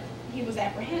that month, he was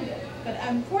apprehended, but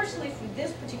unfortunately for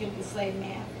this particular slave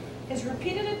man, His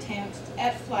repeated attempts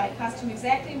at flight cost him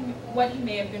exactly what he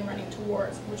may have been running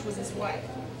towards, which was his wife.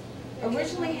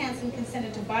 Originally, Hansen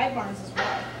consented to buy Barnes's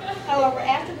wife. However,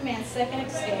 after the man's second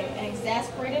escape, an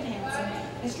exasperated Hansen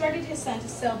instructed his son to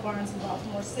sell Barnes in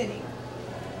Baltimore City.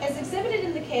 As exhibited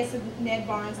in the case of Ned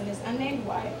Barnes and his unnamed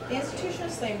wife, the institution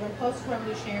of slavery in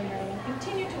post-revolutionary Maryland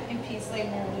continued to impede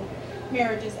slave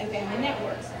marriages and family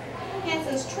networks.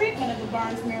 Hansen's treatment of the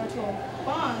Barnes marital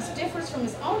bonds differs from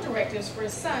his own directives for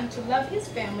his son to love his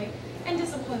family and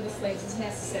discipline the slaves as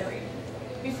necessary.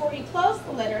 Before he closed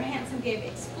the letter, Hansen gave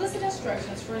explicit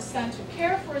instructions for his son to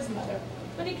care for his mother,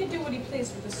 but he could do what he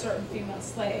pleased with a certain female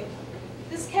slave.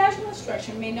 This casual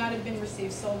instruction may not have been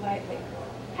received so lightly.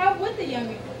 How would the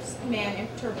young man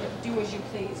interpret "do as you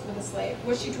please" with a slave?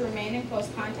 Was she to remain in close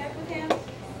contact with him?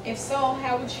 If so,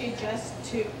 how would she adjust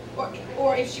to,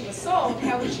 or if she was sold,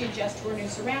 how would she adjust to her new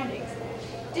surroundings?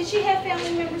 Did she have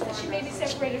family members that she may be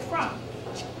separated from?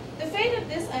 The fate of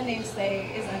this unnamed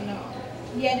slave is unknown,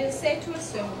 yet it is safe to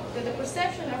assume that the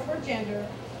perception of her gender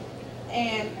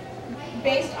and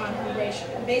based on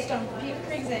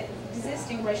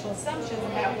pre-existing racial assumptions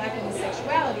about black women's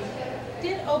sexuality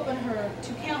did open her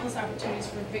to countless opportunities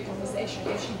for victimization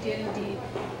if she did indeed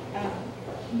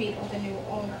meet with a new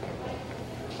owner.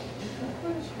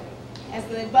 As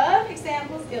the above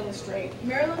examples illustrate,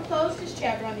 Maryland closed its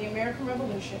chapter on the American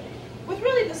Revolution with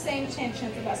really the same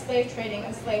tensions about slave trading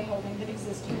and slaveholding that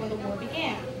existed when the war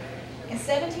began. In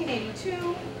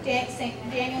 1782,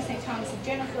 Daniel St. Thomas of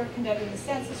Jennifer conducted the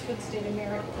census for the state of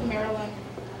Maryland.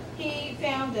 He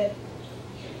found that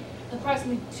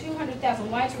approximately 200,000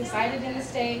 whites resided in the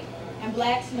state, and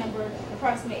blacks numbered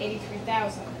approximately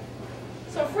 83,000.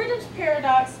 So freedom's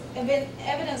paradox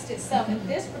evidenced itself in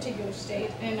this particular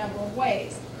state in a number of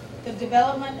ways. The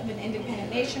development of an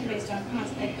independent nation based on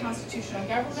a constitutional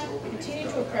government continued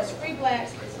to oppress free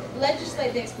blacks,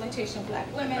 legislate the exploitation of black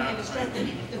women, and disrupt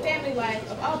the family life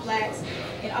of all blacks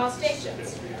in all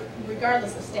stations,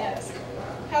 regardless of status.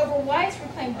 However, whites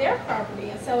reclaimed their property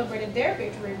and celebrated their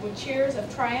victory with cheers of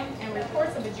triumph and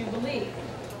reports of a jubilee.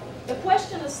 The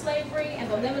question of slavery and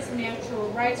the limits of natural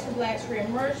rights for blacks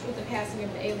reemerged with the passing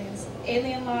of the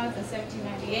Alien Laws in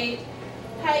 1798,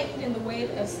 heightened in the wake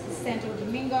of Santo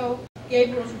Domingo,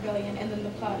 Gabriel's Rebellion, and then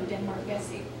the plot of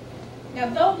Denmark-Vesey. Now,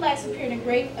 though blacks appeared in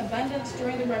great abundance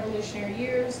during the Revolutionary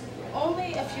years,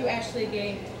 only a few actually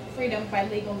gained freedom by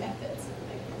legal methods.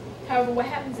 However, what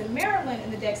happens in Maryland in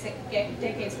the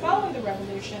decades following the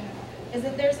Revolution is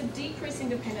that there's a decreasing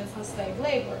dependence on slave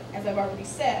labor, as I've already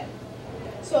said.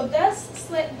 So thus,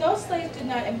 those slaves did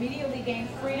not immediately gain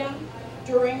freedom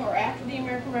during or after the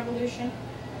American Revolution.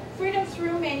 Freedom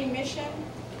through manumission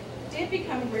did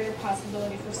become a greater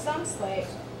possibility for some slaves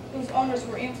whose owners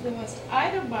were influenced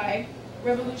either by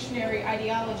revolutionary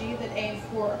ideology that aimed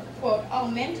for, quote, all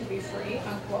men to be free,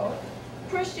 unquote,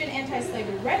 Christian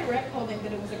anti-slavery rhetoric holding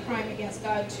that it was a crime against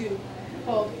God to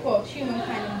hold, quote,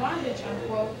 humankind in bondage,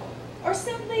 unquote, or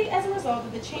simply as a result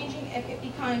of the changing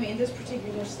economy in this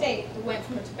particular state that went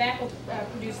from a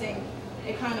tobacco-producing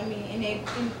economy in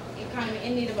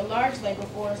need of a large labor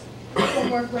force to a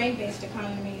more grain-based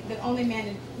economy that only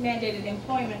mandated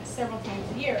employment several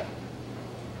times a year.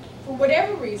 For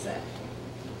whatever reason,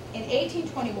 in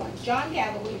 1821, John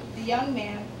Galloway, the young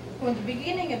man who in the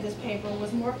beginning of this paper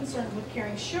was more concerned with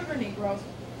carrying sugar Negroes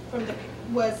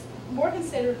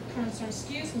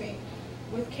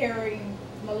with carrying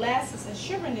molasses and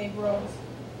sugar Negroes,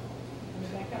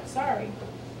 let me back up, sorry.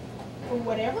 For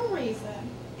whatever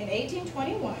reason, in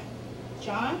 1821,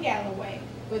 John Galloway,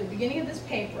 who at the beginning of this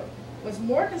paper was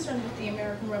more concerned with the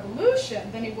American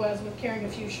Revolution than he was with carrying a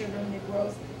few sugar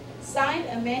Negroes, signed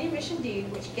a manumission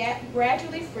deed which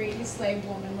gradually freed his slave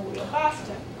woman, Maria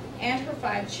Boston, and her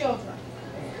 5 children.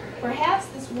 Perhaps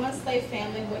this one slave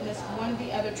family witnessed one of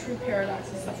the other true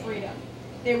paradoxes of freedom.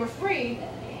 They were freed,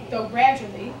 though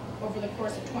gradually, over the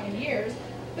course of 20 years,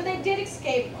 but they did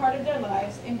escape part of their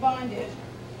lives in bondage.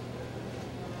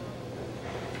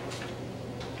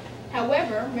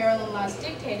 However, Maryland laws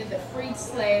dictated that freed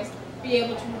slaves be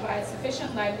able to provide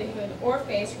sufficient livelihood or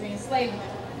face re-enslavement.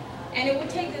 And it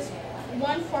would take this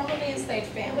one formerly enslaved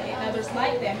family and others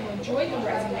like them who enjoyed the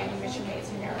rising manumission rates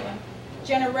in Maryland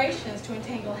generations to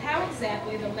entangle how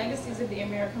exactly the legacies of the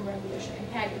American Revolution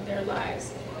impacted their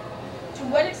lives. To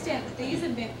what extent these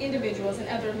individuals and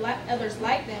others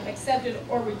like them accepted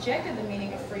or rejected the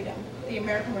meaning of freedom, the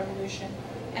American Revolution,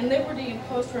 and liberty in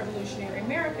post-revolutionary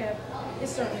America is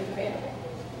certainly debatable.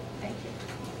 Thank you.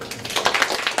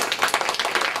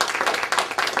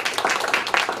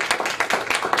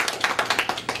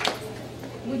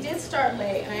 We did start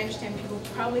late, and I understand people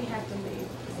probably have to leave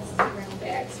because this is a brown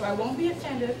bag, so I won't be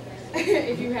offended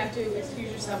if you have to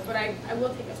excuse yourself, but I will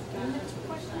take a few minutes for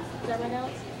questions. Is that right,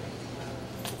 Alex?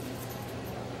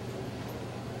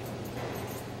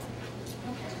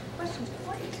 Okay. Questions,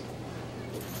 please.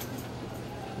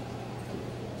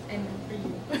 And for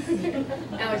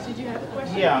you. Alex, did you have a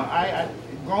question? Yeah, I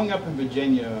growing up in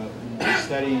Virginia,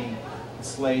 studying the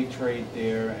slave trade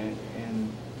there and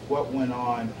what went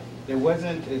on, there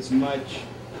wasn't as much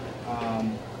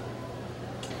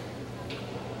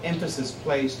emphasis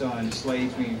placed on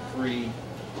slaves being free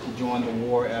to join the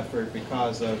war effort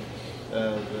because of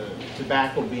the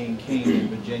tobacco being king in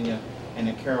Virginia and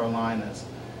the Carolinas.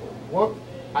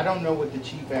 I don't know what the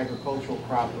chief agricultural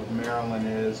crop of Maryland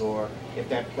is, or if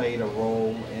that played a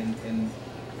role in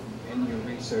your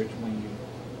research when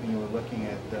you were looking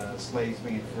at slaves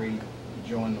being free to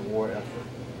join the war effort.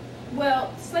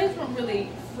 Well, slaves weren't really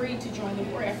free to join the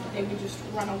war effort. They would just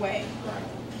run away.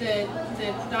 The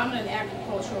predominant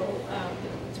agricultural,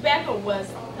 tobacco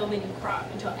was the leading crop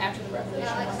until after the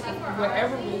Revolution. For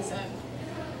whatever reason,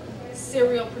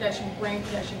 cereal production, grain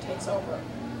production takes over.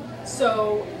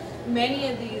 So many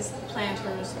of these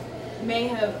planters may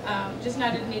have just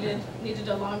not needed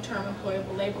a long-term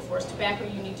employable labor force. Tobacco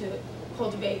you need to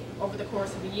cultivate over the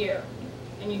course of a year,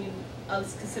 and you need a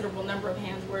considerable number of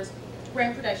hands, whereas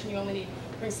grain production you only need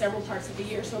during several parts of the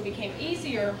year. So it became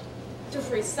easier to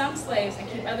free some slaves and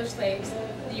keep other slaves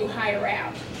that you hire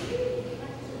out.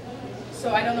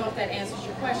 So I don't know if that answers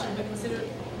your question,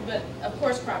 but of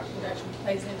course crop production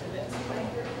plays into this.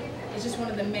 It's just one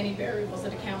of the many variables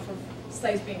that account for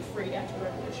slaves being freed after the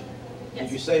Revolution. Yes?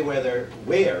 Did you say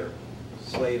where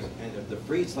slaves ended, the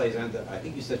freed slaves ended, I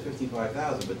think you said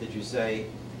 55,000, but did you say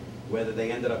whether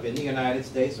they ended up in the United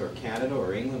States or Canada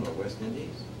or England or West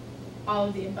Indies? All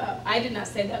of the above. I did not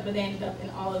say that, but they ended up in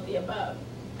all of the above.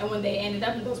 And when they ended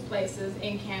up in those places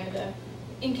in Canada,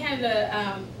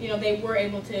 you know, they were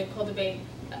able to cultivate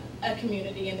a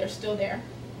community, and they're still there.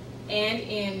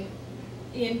 And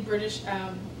in British,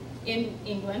 in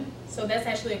England, so that's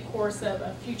actually a course of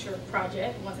a future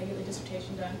project once I get the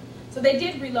dissertation done. So they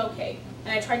did relocate,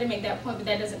 and I tried to make that point, but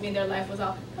that doesn't mean their life was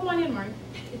all, come on in, Martin.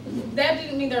 That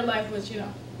didn't mean their life was, you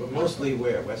know. But mostly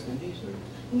where, West Indies? Or?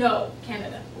 No,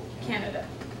 Canada.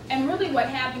 And really what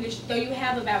happened is, though you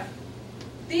have about,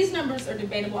 these numbers are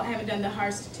debatable. I haven't done the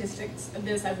hard statistics of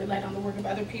this. I've relied on the work of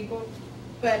other people.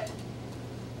 But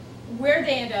where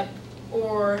they end up,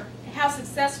 or how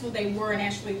successful they were in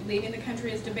actually leaving the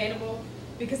country is debatable,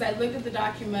 because I looked at the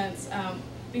documents.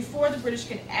 Before the British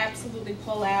could absolutely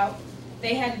pull out,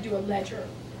 they had to do a ledger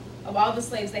of all the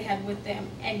slaves they had with them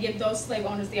and give those slave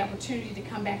owners the opportunity to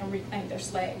come back and reclaim their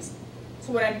slaves.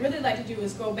 So what I'd really like to do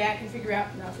is go back and figure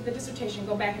out, not for the dissertation,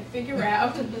 go back and figure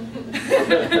out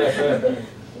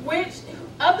which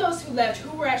of those who left,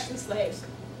 who were actually slaves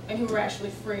and who were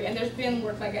actually free. And there's been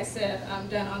work, like I said,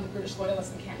 done on the British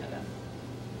Loyalists in Canada.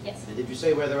 Yes? And did you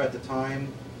say whether at the time,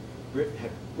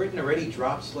 had Britain already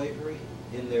dropped slavery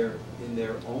in their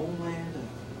own land?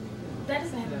 That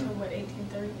doesn't happen until, what,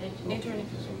 1830?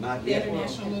 So not the yet.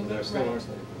 international So movement, there still right. are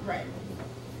slaves. Right.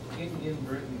 In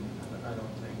Britain, I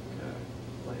don't think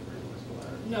slavery was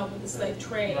allowed. No, but the slave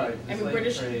trade. Right, I mean,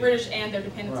 slave trade. British and their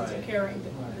dependencies are Right. carrying the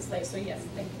Right. slaves. So yes,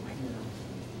 thank you, Mike.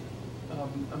 Yeah.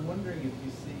 I'm wondering if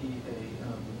you see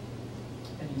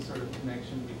any sort of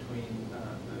connection between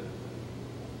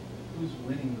who's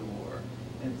winning the war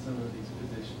and some of these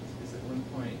positions. Because at one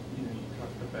point, you know, you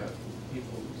talked about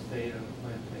people who stayed on the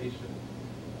plantation,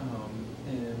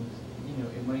 and you know,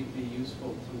 it might be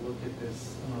useful to look at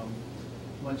this.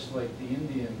 Much like the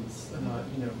Indians,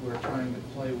 you know, who are trying to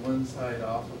play one side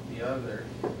off of the other,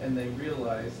 and they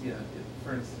realize, you know,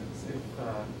 for instance, if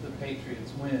the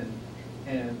Patriots win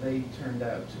and they turned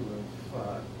out to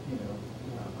have, you know,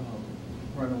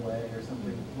 run away or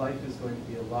something, life is going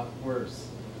to be a lot worse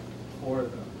for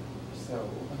them. So,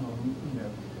 you know,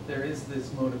 there is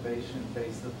this motivation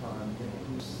based upon, you know,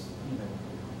 who's, you know,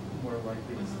 more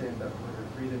likely to stand up for their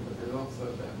freedom, but there's also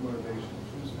that motivation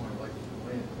of who's more likely to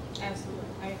win. Absolutely,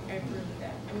 I agree with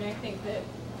that. I mean, I think that,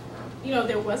 you know,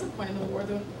 there was a point in the war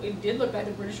that it did look like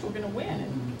the British were going to win,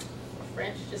 and the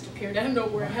French just appeared out of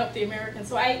nowhere and helped the Americans.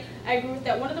 So I agree with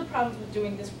that. One of the problems with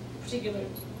doing this particular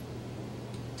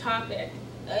topic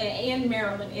in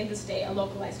Maryland, in the state, a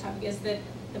localized topic, is that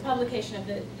the publication of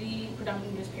the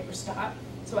predominant newspaper stopped.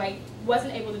 So I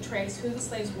wasn't able to trace who the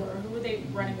slaves were, who were they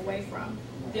running away from.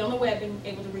 The only way I've been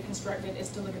able to reconstruct it is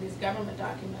to look at these government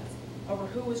documents over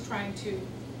who was trying to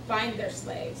find their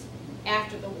slaves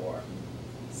after the war.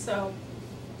 So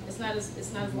it's not as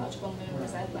logical and linear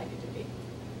as I'd like it to be.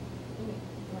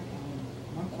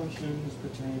 My question is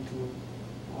pertaining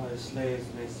to slaves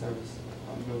in their service,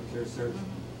 military service.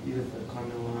 either for the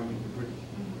Continental Army or the British.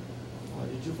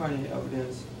 Did you find any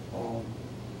evidence of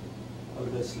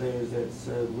the slaves that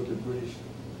served with the British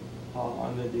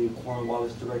under the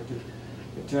Cornwallis Directive?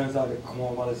 It turns out that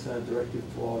Cornwallis sent a directive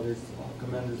to all his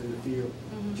commanders in the field,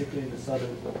 particularly in the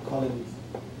southern colonies,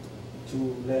 to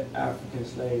let African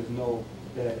slaves know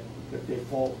that if they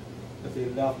fought, if they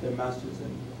left their masters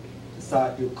and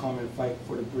decided to come and fight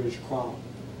for the British crown,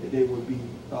 that they would be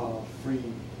free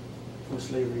from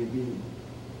slavery indeed.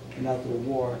 And after the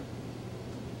war,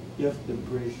 if the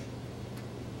British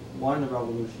won the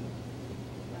revolution,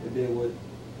 that they would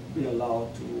be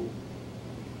allowed to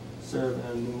serve in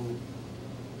a new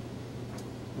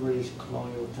British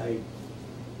colonial type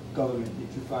government.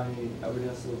 Did you find any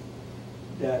evidence of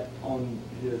that on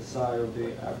the side of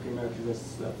the African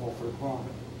Americans that fought for the crown?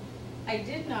 I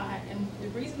did not, and the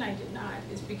reason I did not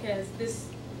is because this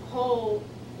whole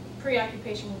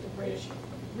preoccupation with the British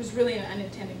was really an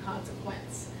unintended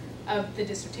consequence of the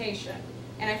dissertation.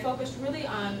 And I focused really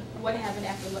on what happened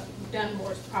after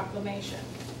Dunmore's proclamation.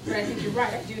 But I think you're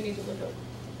right, I do need to look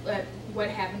at what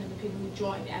happened to the people who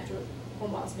joined after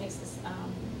Cornwallis makes this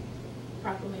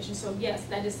proclamation. So yes,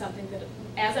 that is something that,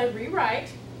 as I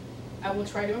rewrite, I will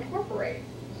try to incorporate.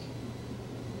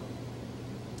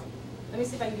 Let me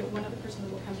see if I can get one other person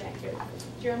who will come back here.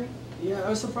 Jeremy? Yeah, I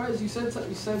was surprised you said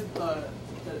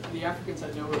that the Africans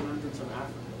had no remembrance of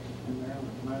Africa in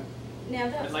Maryland.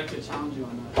 I'd like to challenge you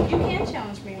on that. You can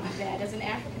challenge me on that. As an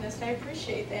Africanist, I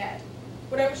appreciate that.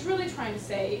 What I was really trying to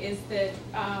say is that,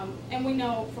 and we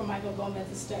know from Michael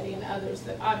Gomez's study and others,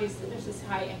 that obviously there's this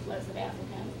high influx of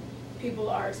Africans. People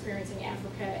are experiencing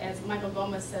Africa, as Michael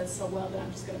Gomez says so well, that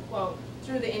I'm just going to quote,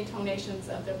 through the intonations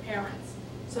of their parents.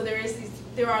 So there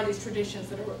are these traditions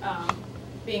that are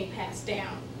being passed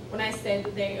down. When I say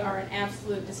that they are an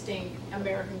absolute distinct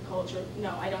American culture,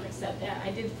 no, I don't accept that.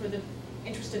 I did, for the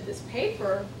interest of this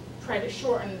paper, try to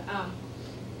shorten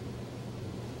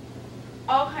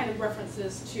all kind of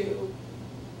references to,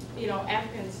 you know,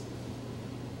 Africans.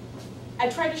 I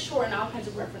tried to shorten all kinds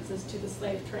of references to the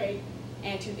slave trade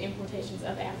and to the importations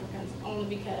of Africans,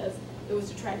 only because it was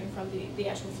detracting from the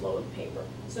actual flow of the paper.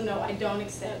 So no, I don't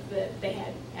accept that they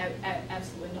had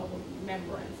absolutely no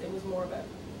remembrance. It was more of a,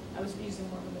 I was using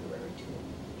more of a literary tool.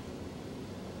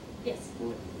 Yes?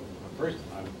 Well, first,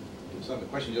 the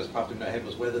question just popped in my head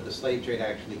was whether the slave trade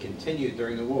actually continued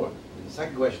during the war. And the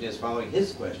second question is, following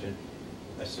his question,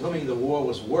 assuming the war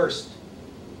was worst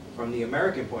from the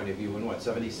American point of view in what,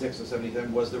 76 or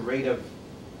 77, was the rate of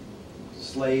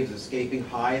slaves escaping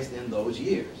highest in those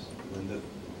years,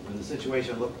 when the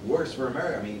situation looked worse for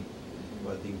America? I mean,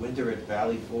 what, the winter at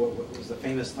Valley Fort, what was the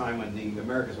famous time when the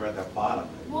Americans were at the bottom?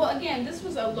 Well, again, this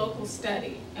was a local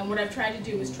study, and what I've tried to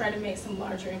do is try to make some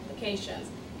larger implications.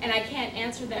 And I can't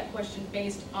answer that question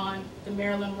based on the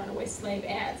Maryland runaway slave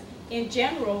ads. In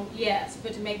general, yes,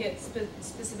 but to make it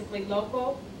specifically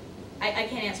local, I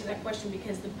can't answer that question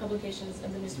because the publications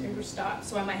of the newspaper stopped.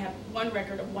 So I might have one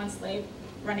record of one slave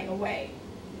running away.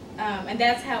 And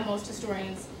that's how most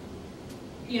historians,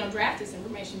 you know, draft this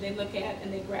information. They look at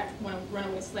and they draft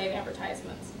runaway slave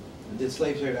advertisements. Did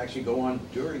slave trade actually go on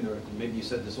during, or maybe you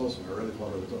said this also in the early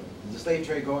part of the talk, did the slave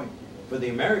trade for the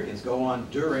Americans go on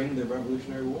during the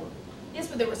Revolutionary War? Yes,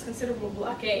 but there was considerable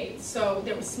blockade, so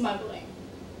there was smuggling.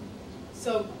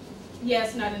 So,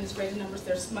 yes, not in as great numbers,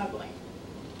 there's smuggling.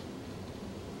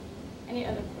 Any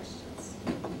other questions?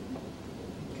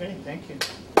 Okay, thank you.